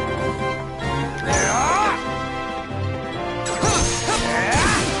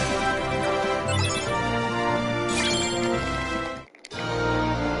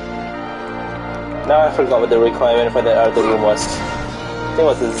 Now I forgot what the requirement for that other room was. I think it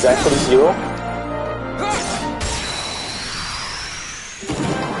was exactly 0.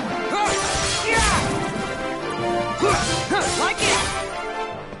 Like it.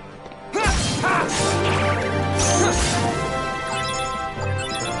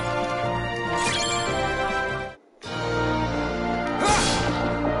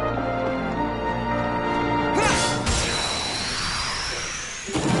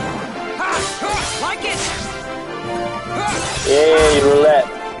 Like it. Yay, roulette.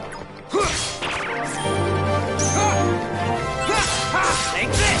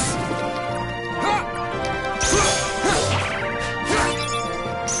 Take this.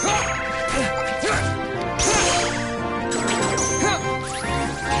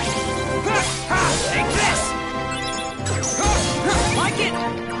 Take this. Like it.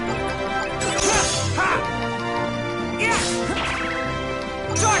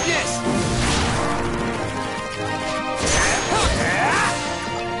 Darkness.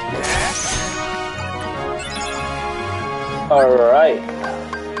 Alright.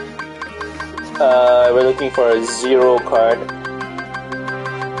 We're looking for a 0 card.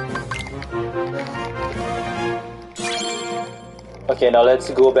 Okay, now let's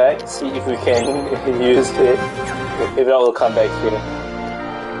go back, see if we can use it. If not, we'll come back here.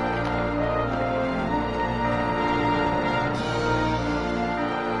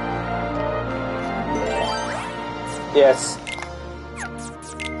 Yes.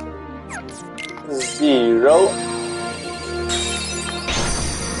 0.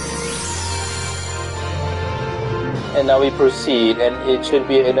 And now we proceed, and it should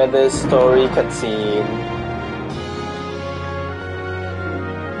be another story cutscene.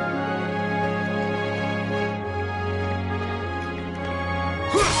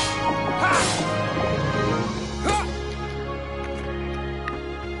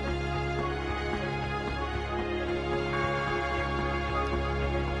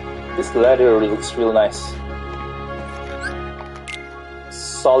 This ladder looks real nice.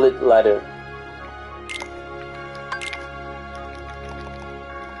 Solid ladder.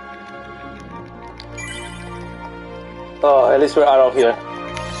 Oh, at least we're out of here.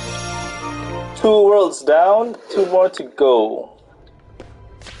 2 worlds down, 2 more to go.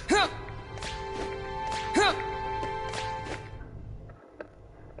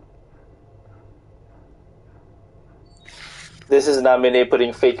 This is Namine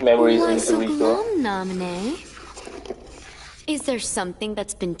putting fake memories into Riku. Namine? Is there something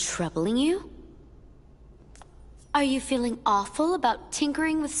that's been troubling you? Are you feeling awful about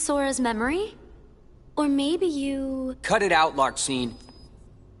tinkering with Sora's memory? Or maybe you... Cut it out, Larxene.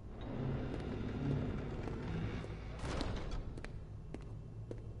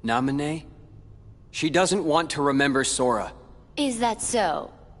 Namine? She doesn't want to remember Sora. Is that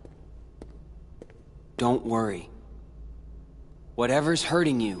so? Don't worry. Whatever's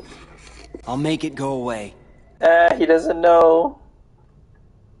hurting you, I'll make it go away. He doesn't know.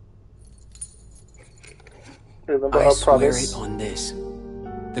 Remember I our swear promise? it on this.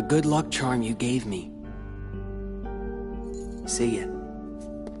 The good luck charm you gave me. See ya.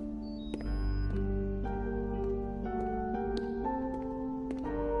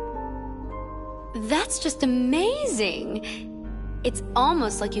 That's just amazing! It's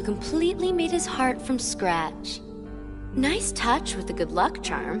almost like you completely made his heart from scratch. Nice touch with the good luck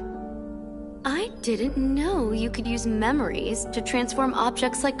charm. I didn't know you could use memories to transform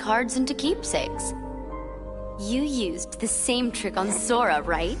objects like cards into keepsakes. You used the same trick on Sora,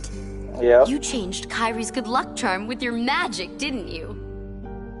 right? Yeah. You changed Kyrie's good luck charm with your magic, didn't you?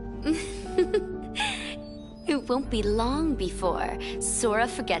 It won't be long before Sora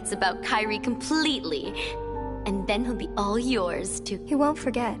forgets about Kyrie completely, and then he'll be all yours to... He won't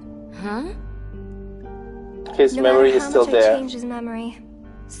forget. Huh? His No memory matter is how still much I there. change his memory,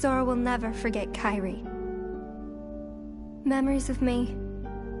 Sora will never forget Kyrie. Memories of me,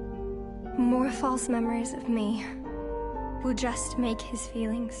 more false memories of me, will just make his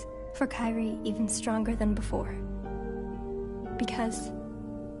feelings for Kyrie even stronger than before. Because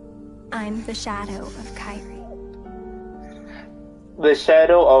I'm the shadow of Kyrie. The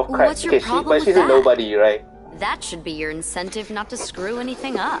shadow of Kyrie. What's your problem with She's a that? nobody, right? That should be your incentive not to screw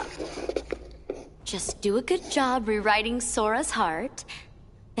anything up. Just do a good job rewriting Sora's heart,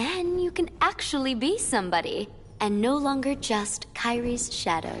 then you can actually be somebody, and no longer just Kyrie's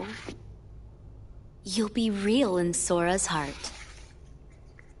shadow. You'll be real in Sora's heart.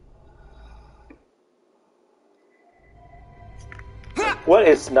 What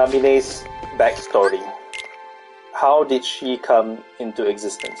is Namine's backstory? How did she come into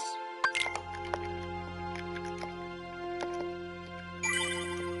existence?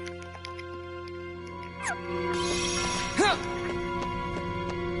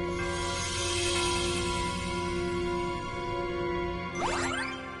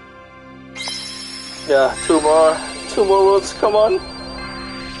 Yeah, two more worlds, come on.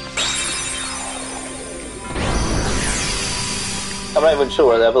 I'm not even sure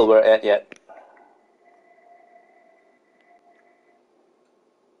what level we're at yet.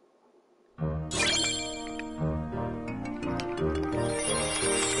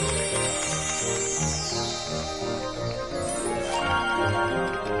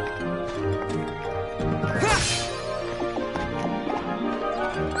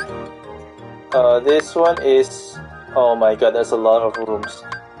 This one is... Oh my god, there's a lot of rooms.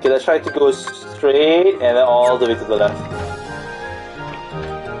 Okay, let's try to go straight and then all the way to the left.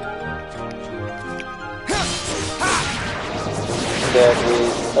 There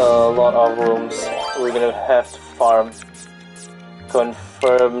is a lot of rooms. We're gonna have to farm.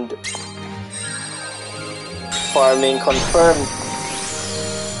 Confirmed. Farming confirmed.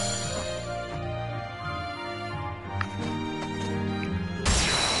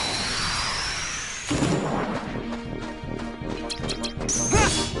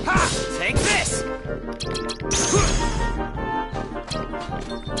 Take this!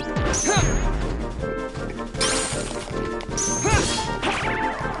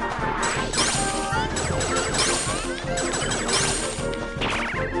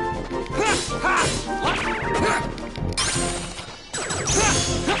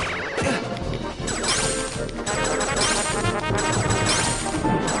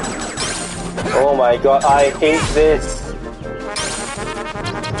 Oh my god, I hate this.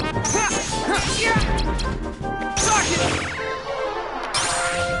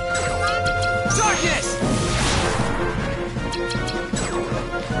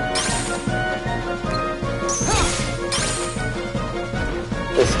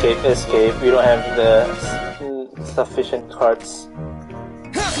 Escape. We don't have the sufficient cards.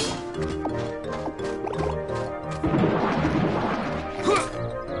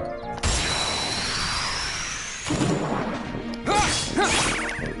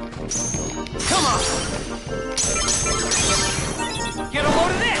 Come on! Get a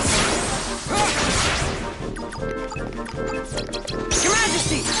load of this! Your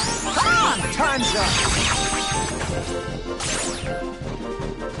Majesty! Come on! Time's up!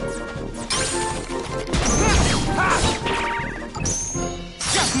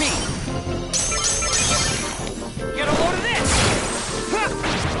 Just me! Get a load of this!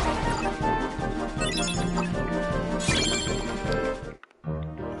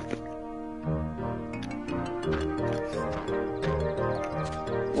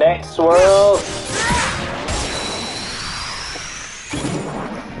 Next world!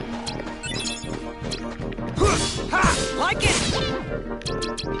 Like it!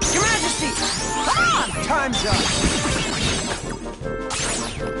 Your Majesty! Come on! Time's up!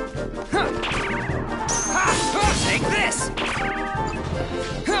 Take this!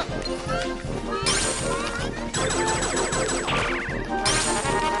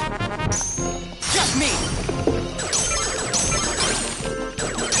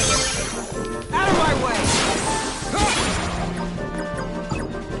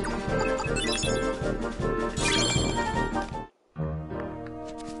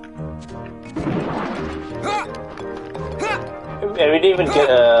 didn't even get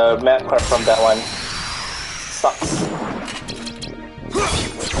a map card from that one. Sucks.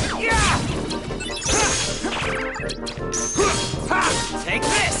 Take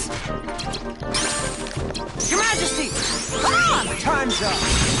this! Your Majesty! Ah! Time's up!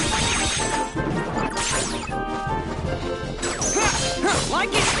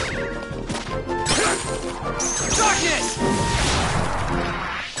 Like it! Darkness!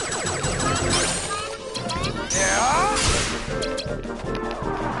 Yeah!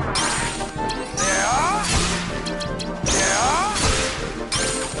 Yeah!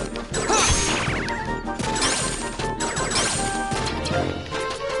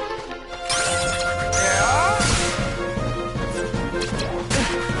 Yeah!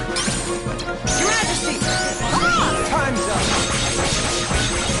 Your Majesty! Ah! Time's up!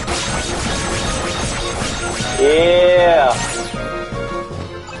 Yeah!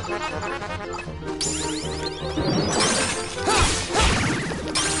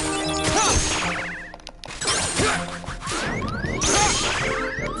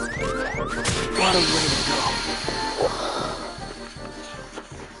 What a way to go.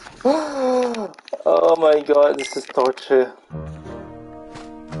 Oh my god, this is torture.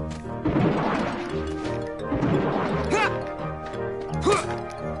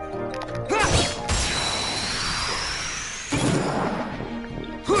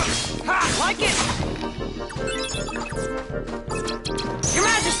 Like it! Your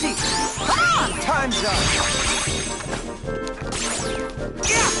Majesty! Ah! Time's up!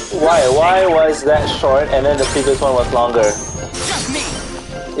 Why was that short and then the previous one was longer? Just me!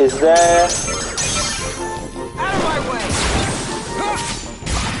 Is there... Out of my way!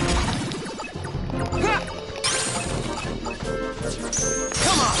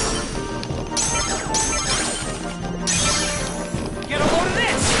 Come on! Get a load of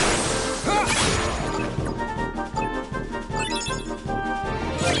this!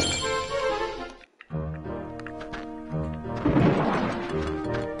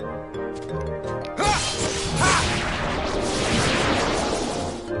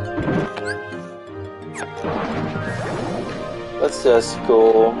 Let's just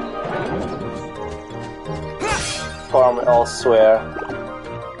go farm elsewhere.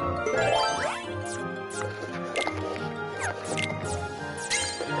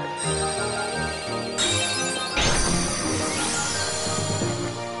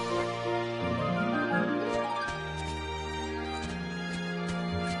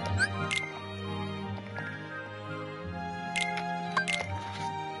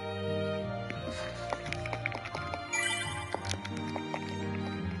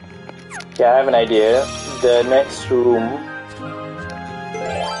 Yeah, I have an idea. The next room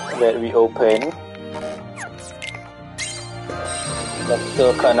that we open, let's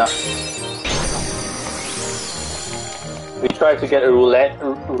still kinda... We try to get a roulette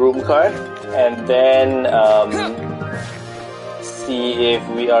room card and then see if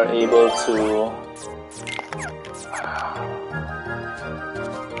we are able to...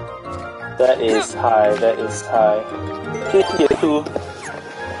 That is high, that is high. Here too.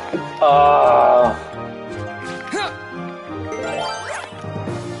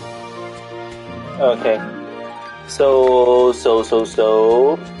 Okay. So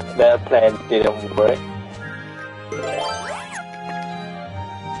that plan didn't work.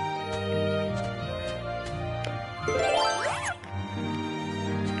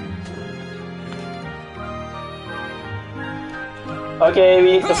 Okay,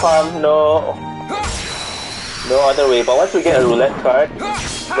 we need to farm. No other way. But once we get a roulette card,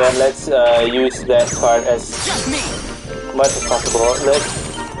 then let's use that card as much as possible. Let's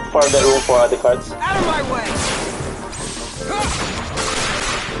farm that room for other cards. Out of my way!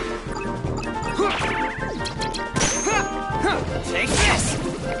 Take this!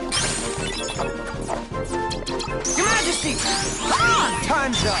 Your Majesty! Ah!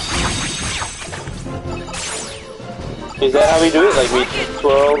 Time's up! Is that how we do it? Like we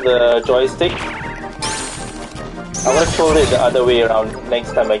twirl the joystick? I want to twirl it the other way around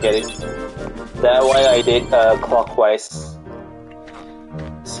next time I get it. That way I did clockwise.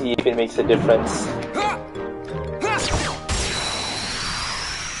 See if it makes a difference.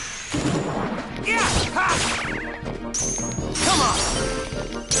 Come on!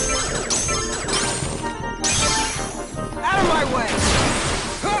 Out of my way!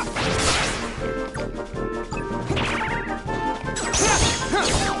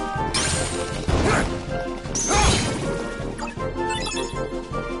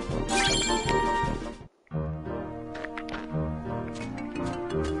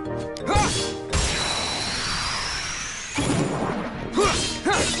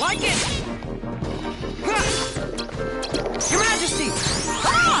 Like it! Your Majesty!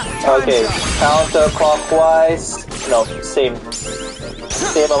 Okay, counterclockwise. No, same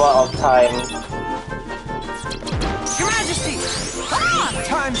amount of time. Your Majesty! Ah!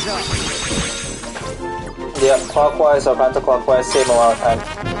 Time's up! Yeah, clockwise or counterclockwise, same amount of time.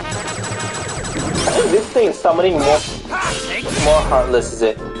 I think this thing is summoning more heartless, is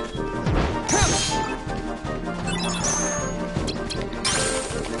it?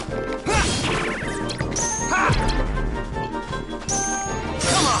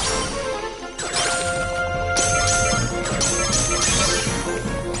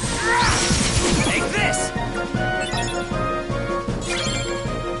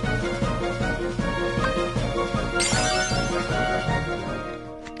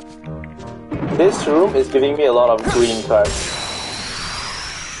 This room is giving me a lot of green cards.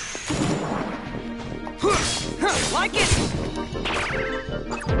 Like it!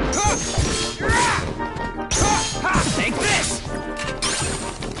 Take this!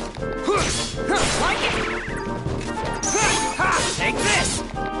 Like it! Take this!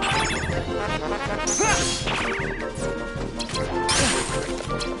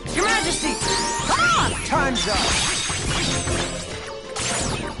 Your Majesty! Time's up!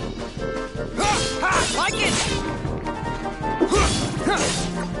 Like it!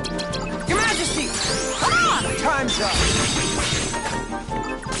 Your Majesty! Time's up!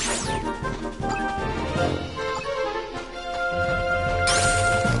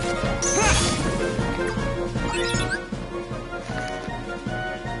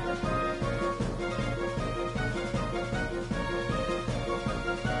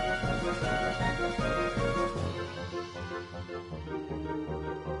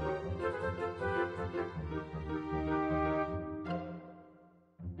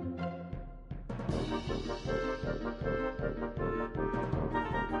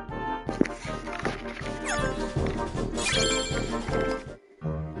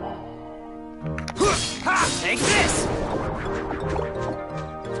 Take this!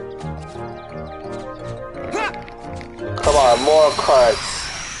 Come on, more cards.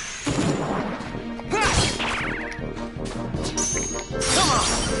 Come on!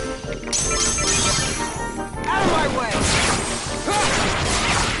 Out of my way!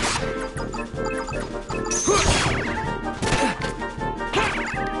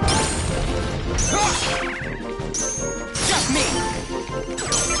 Just me!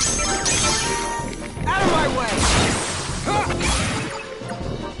 Out of my way!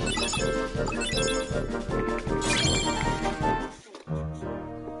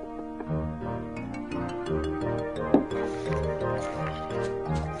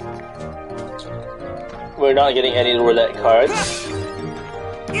 We're not getting any roulette cards.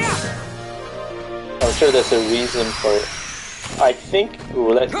 I'm sure there's a reason for it. I think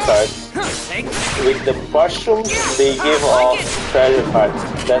roulette cards, with the mushrooms, they give off treasure cards.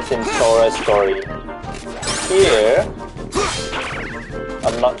 That's in Sora's story. Here,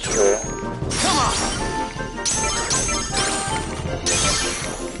 I'm not sure. Come on!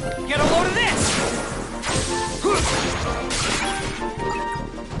 Get a load of this!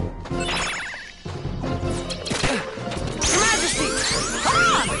 Your Majesty!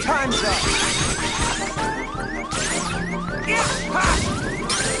 Time's up!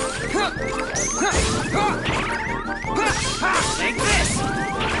 Take this!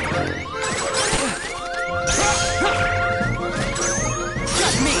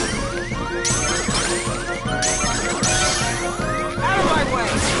 Just me! Out of my way!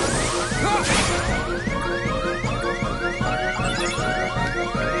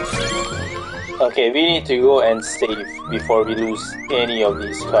 Okay, we need to go and save before we lose any of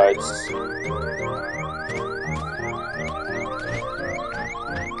these cards.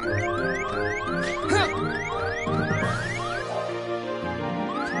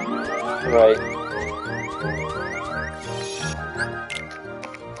 Right.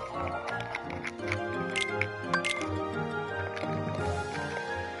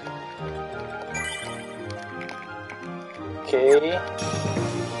 Okay.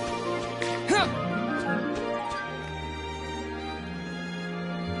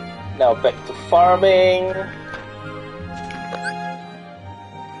 Now back to farming.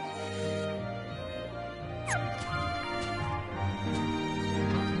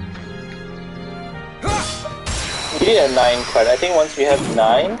 We need a 9 card. I think once we have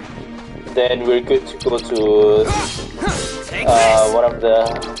 9, then we're good to go to one of the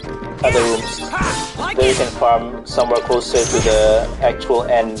other rooms. Then we can farm somewhere closer to the actual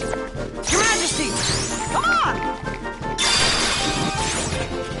end. Your Majesty! Come on!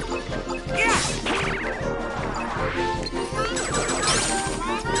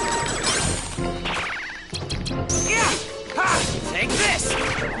 Take this!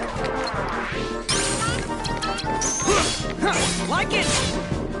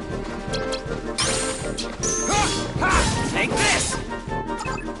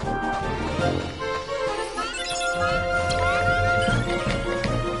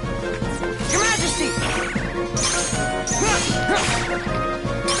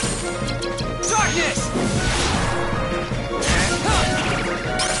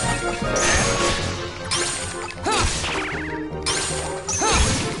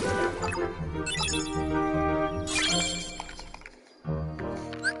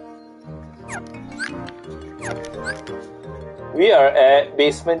 We are at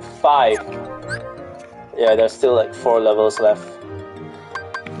basement 5. Yeah, there's still like 4 levels left.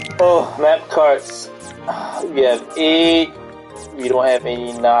 Oh, map cards. We have 8. We don't have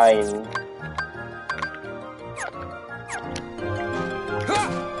any 9.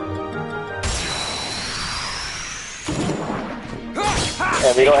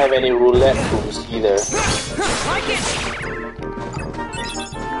 And we don't have any roulette rooms either. Like it!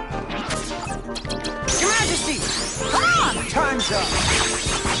 Your Majesty! Ah! Time's up!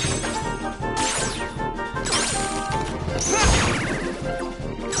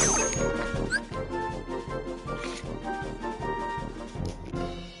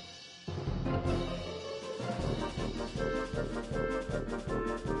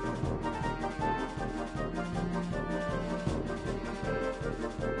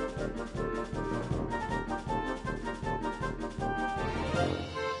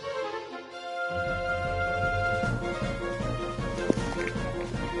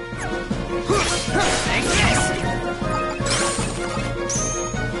 Take this!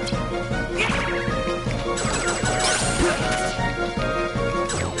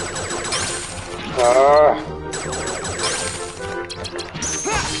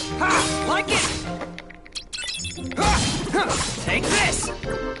 Like it! Take this!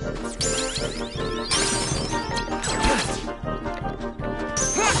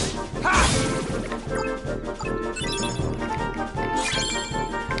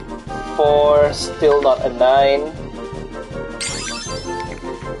 Four, still not a 9.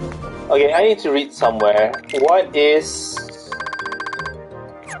 Okay, I need to read somewhere. What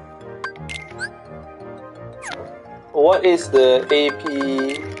is the AP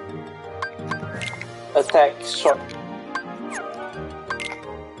attack short?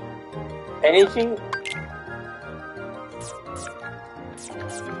 Anything?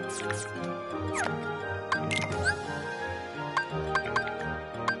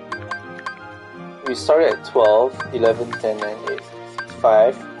 We started at 12, 11, 10, 9, 8, 6,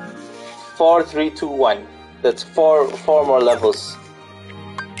 5, 4, 3, 2, 1. That's four more levels.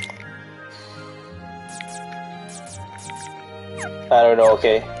 I don't know,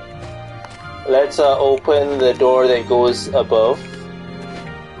 okay. Let's open the door that goes above.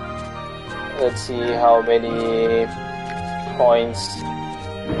 Let's see how many points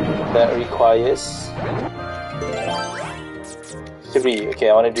that requires. 3. Okay,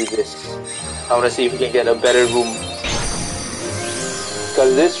 I want to do this. I want to see if we can get a better room.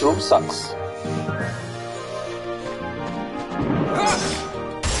 Because this room sucks.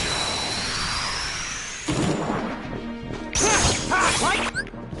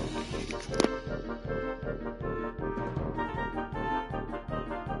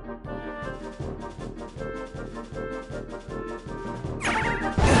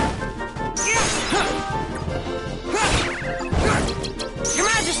 Your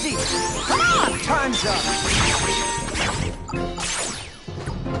Majesty! Come on! Time's up!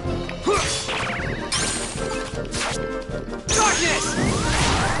 Darkness!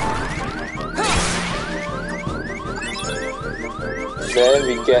 Then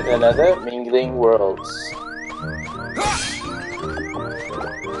we get another Mingling Worlds.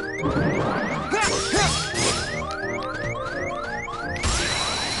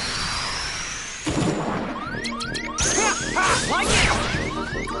 Like it!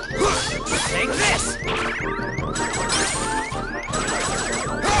 Take this!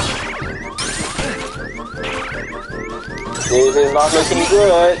 This is not looking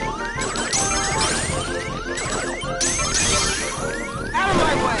good. Out of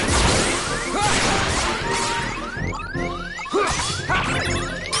my way!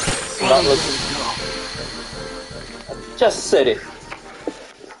 It's not looking good. Just said it.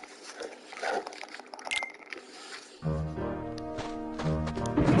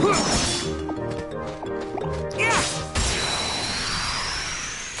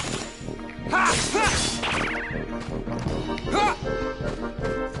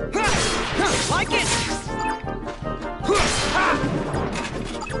 Like it!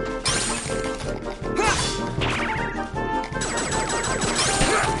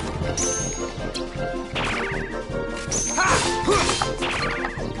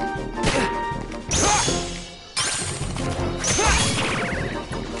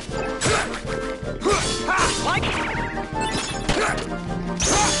 Like it!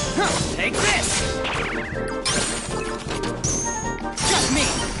 Take this! Just me!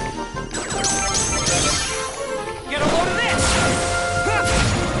 Get a load of this!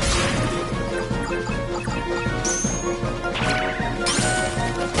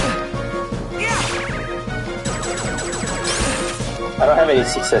 I don't have any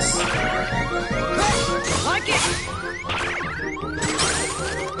success. Like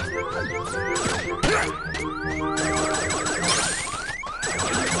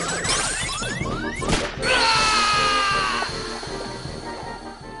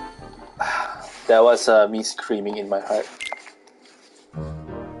That was me screaming in my heart.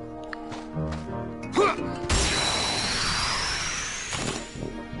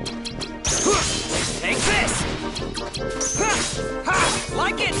 Take this!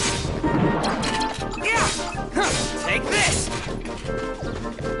 Like it! Yeah! Take this!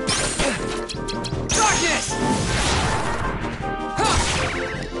 Darkness!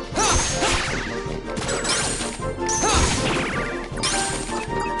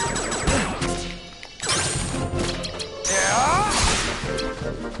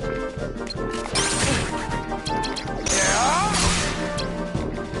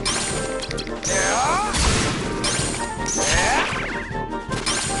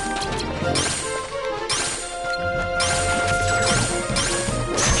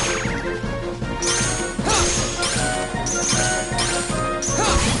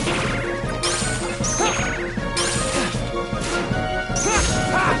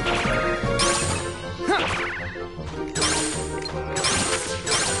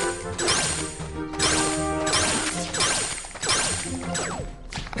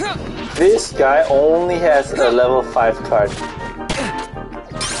 This guy only has a level 5 card.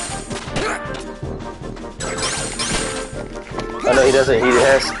 Oh no, he doesn't. He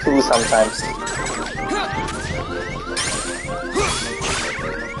has 2 sometimes.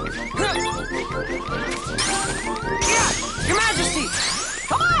 Your Majesty!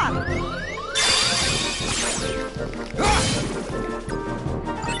 Come on!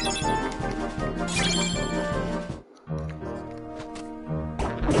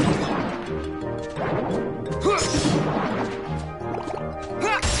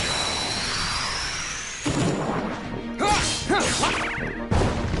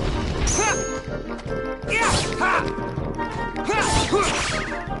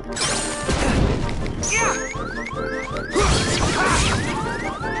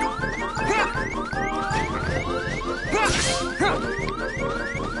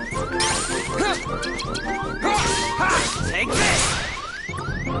 Take this!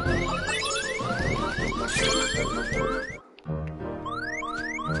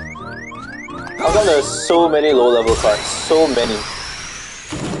 How come there's so many low level cards? So many.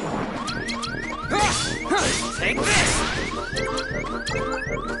 Take this!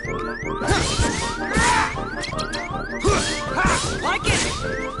 Like it!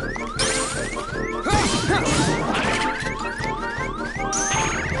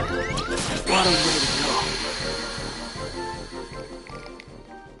 What a way to go.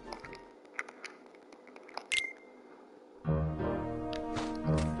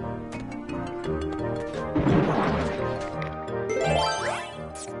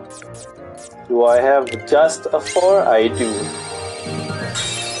 Do I have just a 4? I do.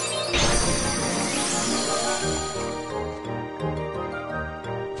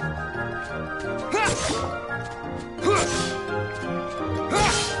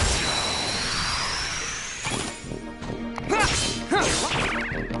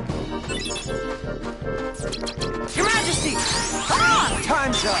 Your Majesty! Come on!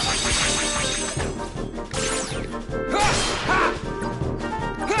 Time's up!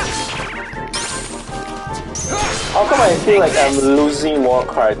 How come I feel like I'm losing more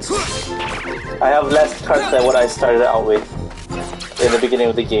cards? I have less cards than what I started out with in the beginning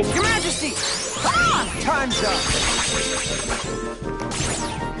of the game. Your Majesty! Come on! Time's up!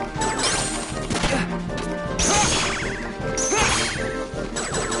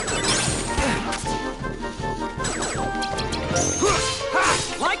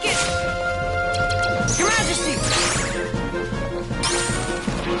 Like it! Your Majesty!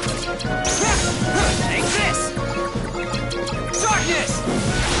 Take this! Darkness!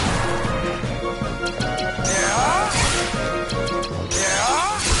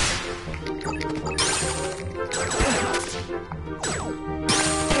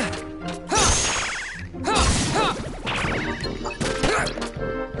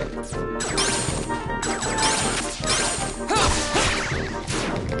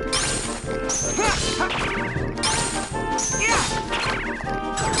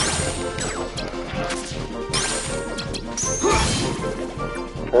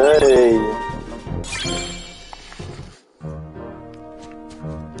 Hey!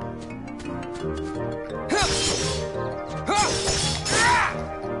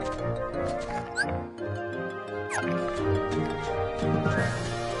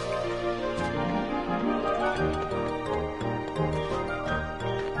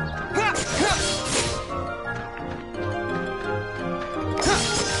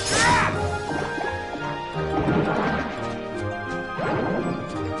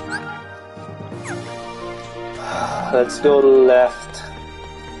 Let's go left.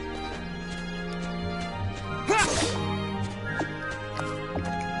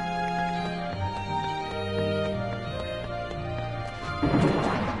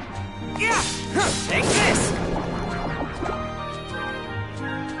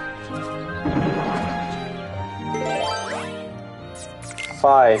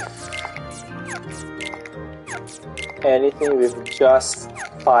 5. Anything with just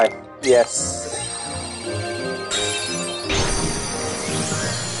 5. Yes.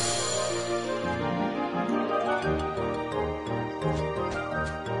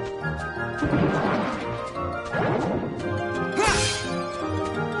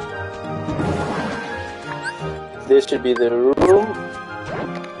 This should be the room.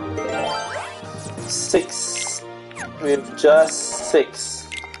 6 with just 6.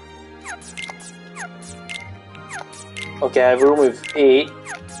 Okay, I have a room with 8.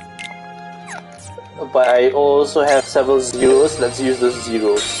 But I also have several zeros. Let's use those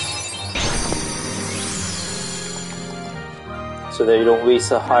zeros. So that you don't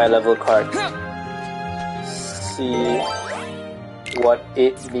waste a high level card. See what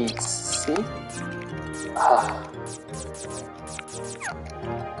it needs. See? Ah.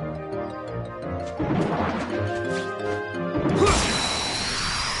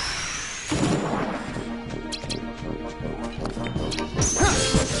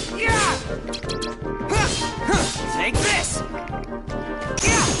 Take this!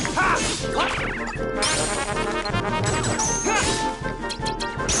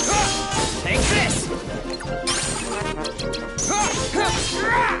 Take this!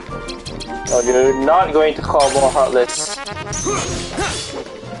 Oh, you're not going to call more Heartless.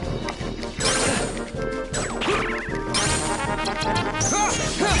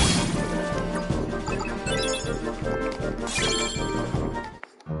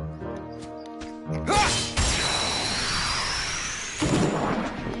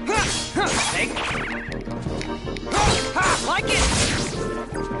 Like it!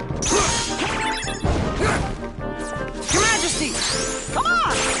 Your Majesty! Come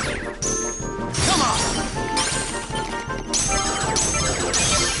on! Come on!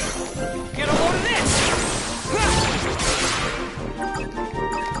 Get a load of this!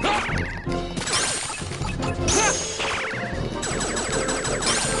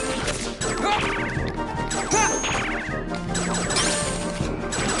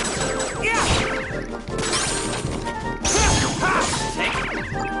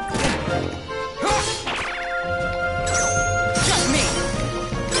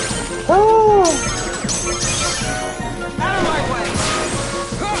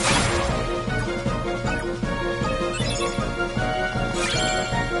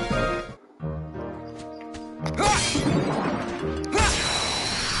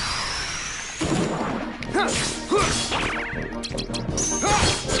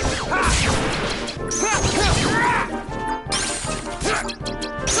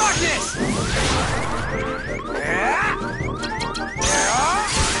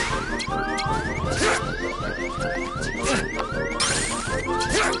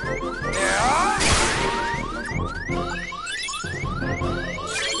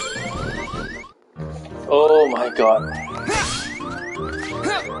 Oh my god.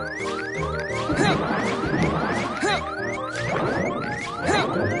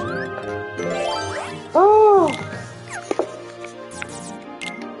 Oh.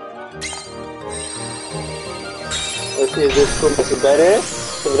 Let's see if this room is better.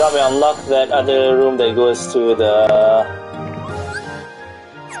 If not, we unlock that other room that goes to the...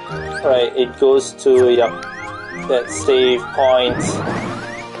 Right, it goes to, yep, that save point.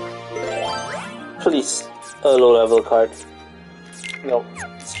 Please, a low level card. No,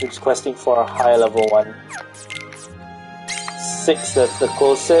 it's questing for a high level one. 6, that's the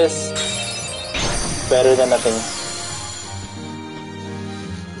closest. Better than nothing.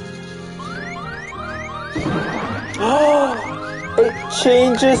 It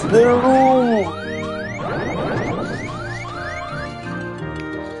changes the room!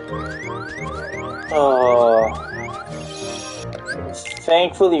 Oh.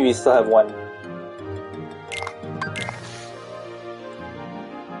 Thankfully, we still have one.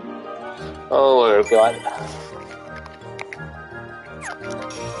 Oh god.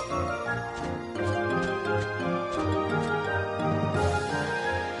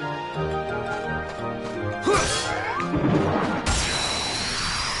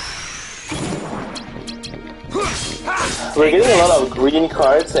 We're getting a lot of green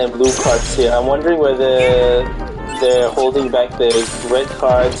cards and blue cards here. I'm wondering whether they're holding back the red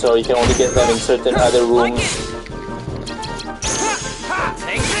cards or you can only get them in certain other rooms.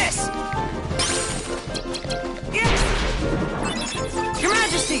 Take this! Your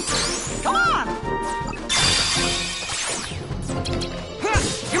Majesty! Come on!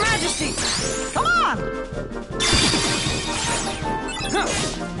 Your Majesty! Come on!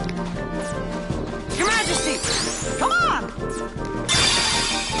 Your Majesty! Come on!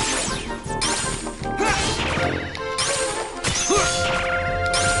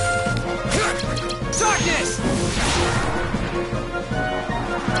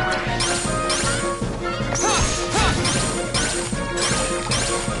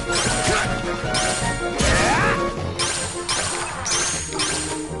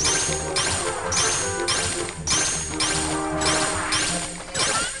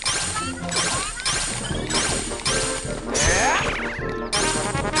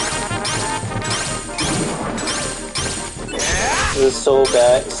 This is so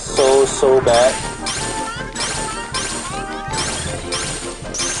bad, so bad.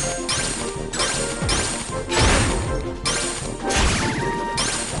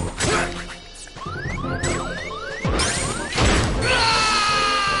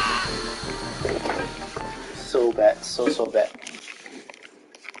 So bad, so bad.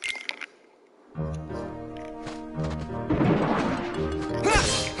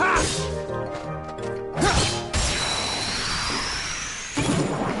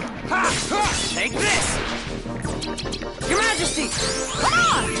 Take this! Your Majesty! Come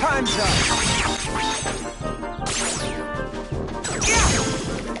on! Time's up!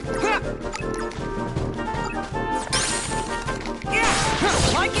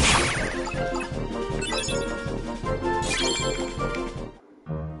 Like it!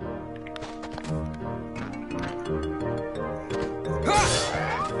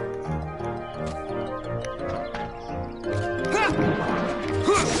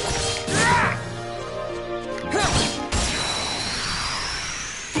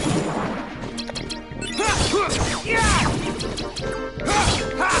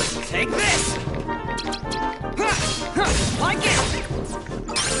 Take this! Like it!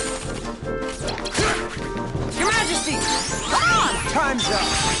 Your Majesty! Come on! Time's up!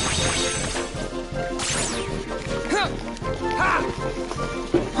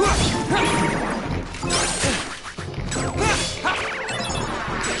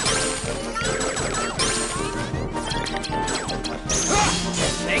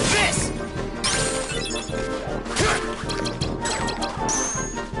 Take this!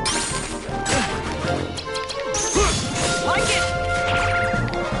 Like it!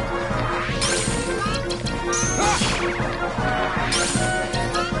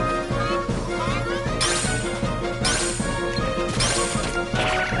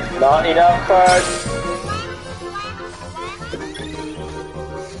 Not enough cards.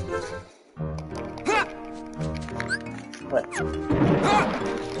 Right.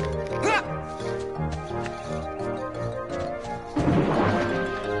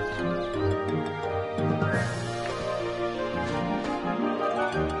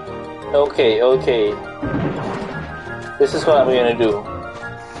 Okay. This is what I'm gonna do.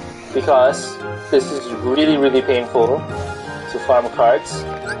 Because this is really painful to farm cards.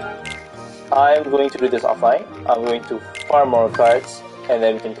 I'm going to do this offline. I'm going to farm more cards and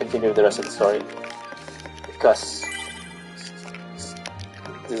then we can continue the rest of the story. Because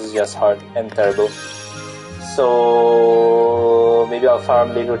this is just hard and terrible. So maybe I'll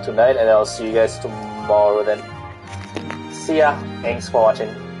farm later tonight and I'll see you guys tomorrow then. See ya. Thanks for watching.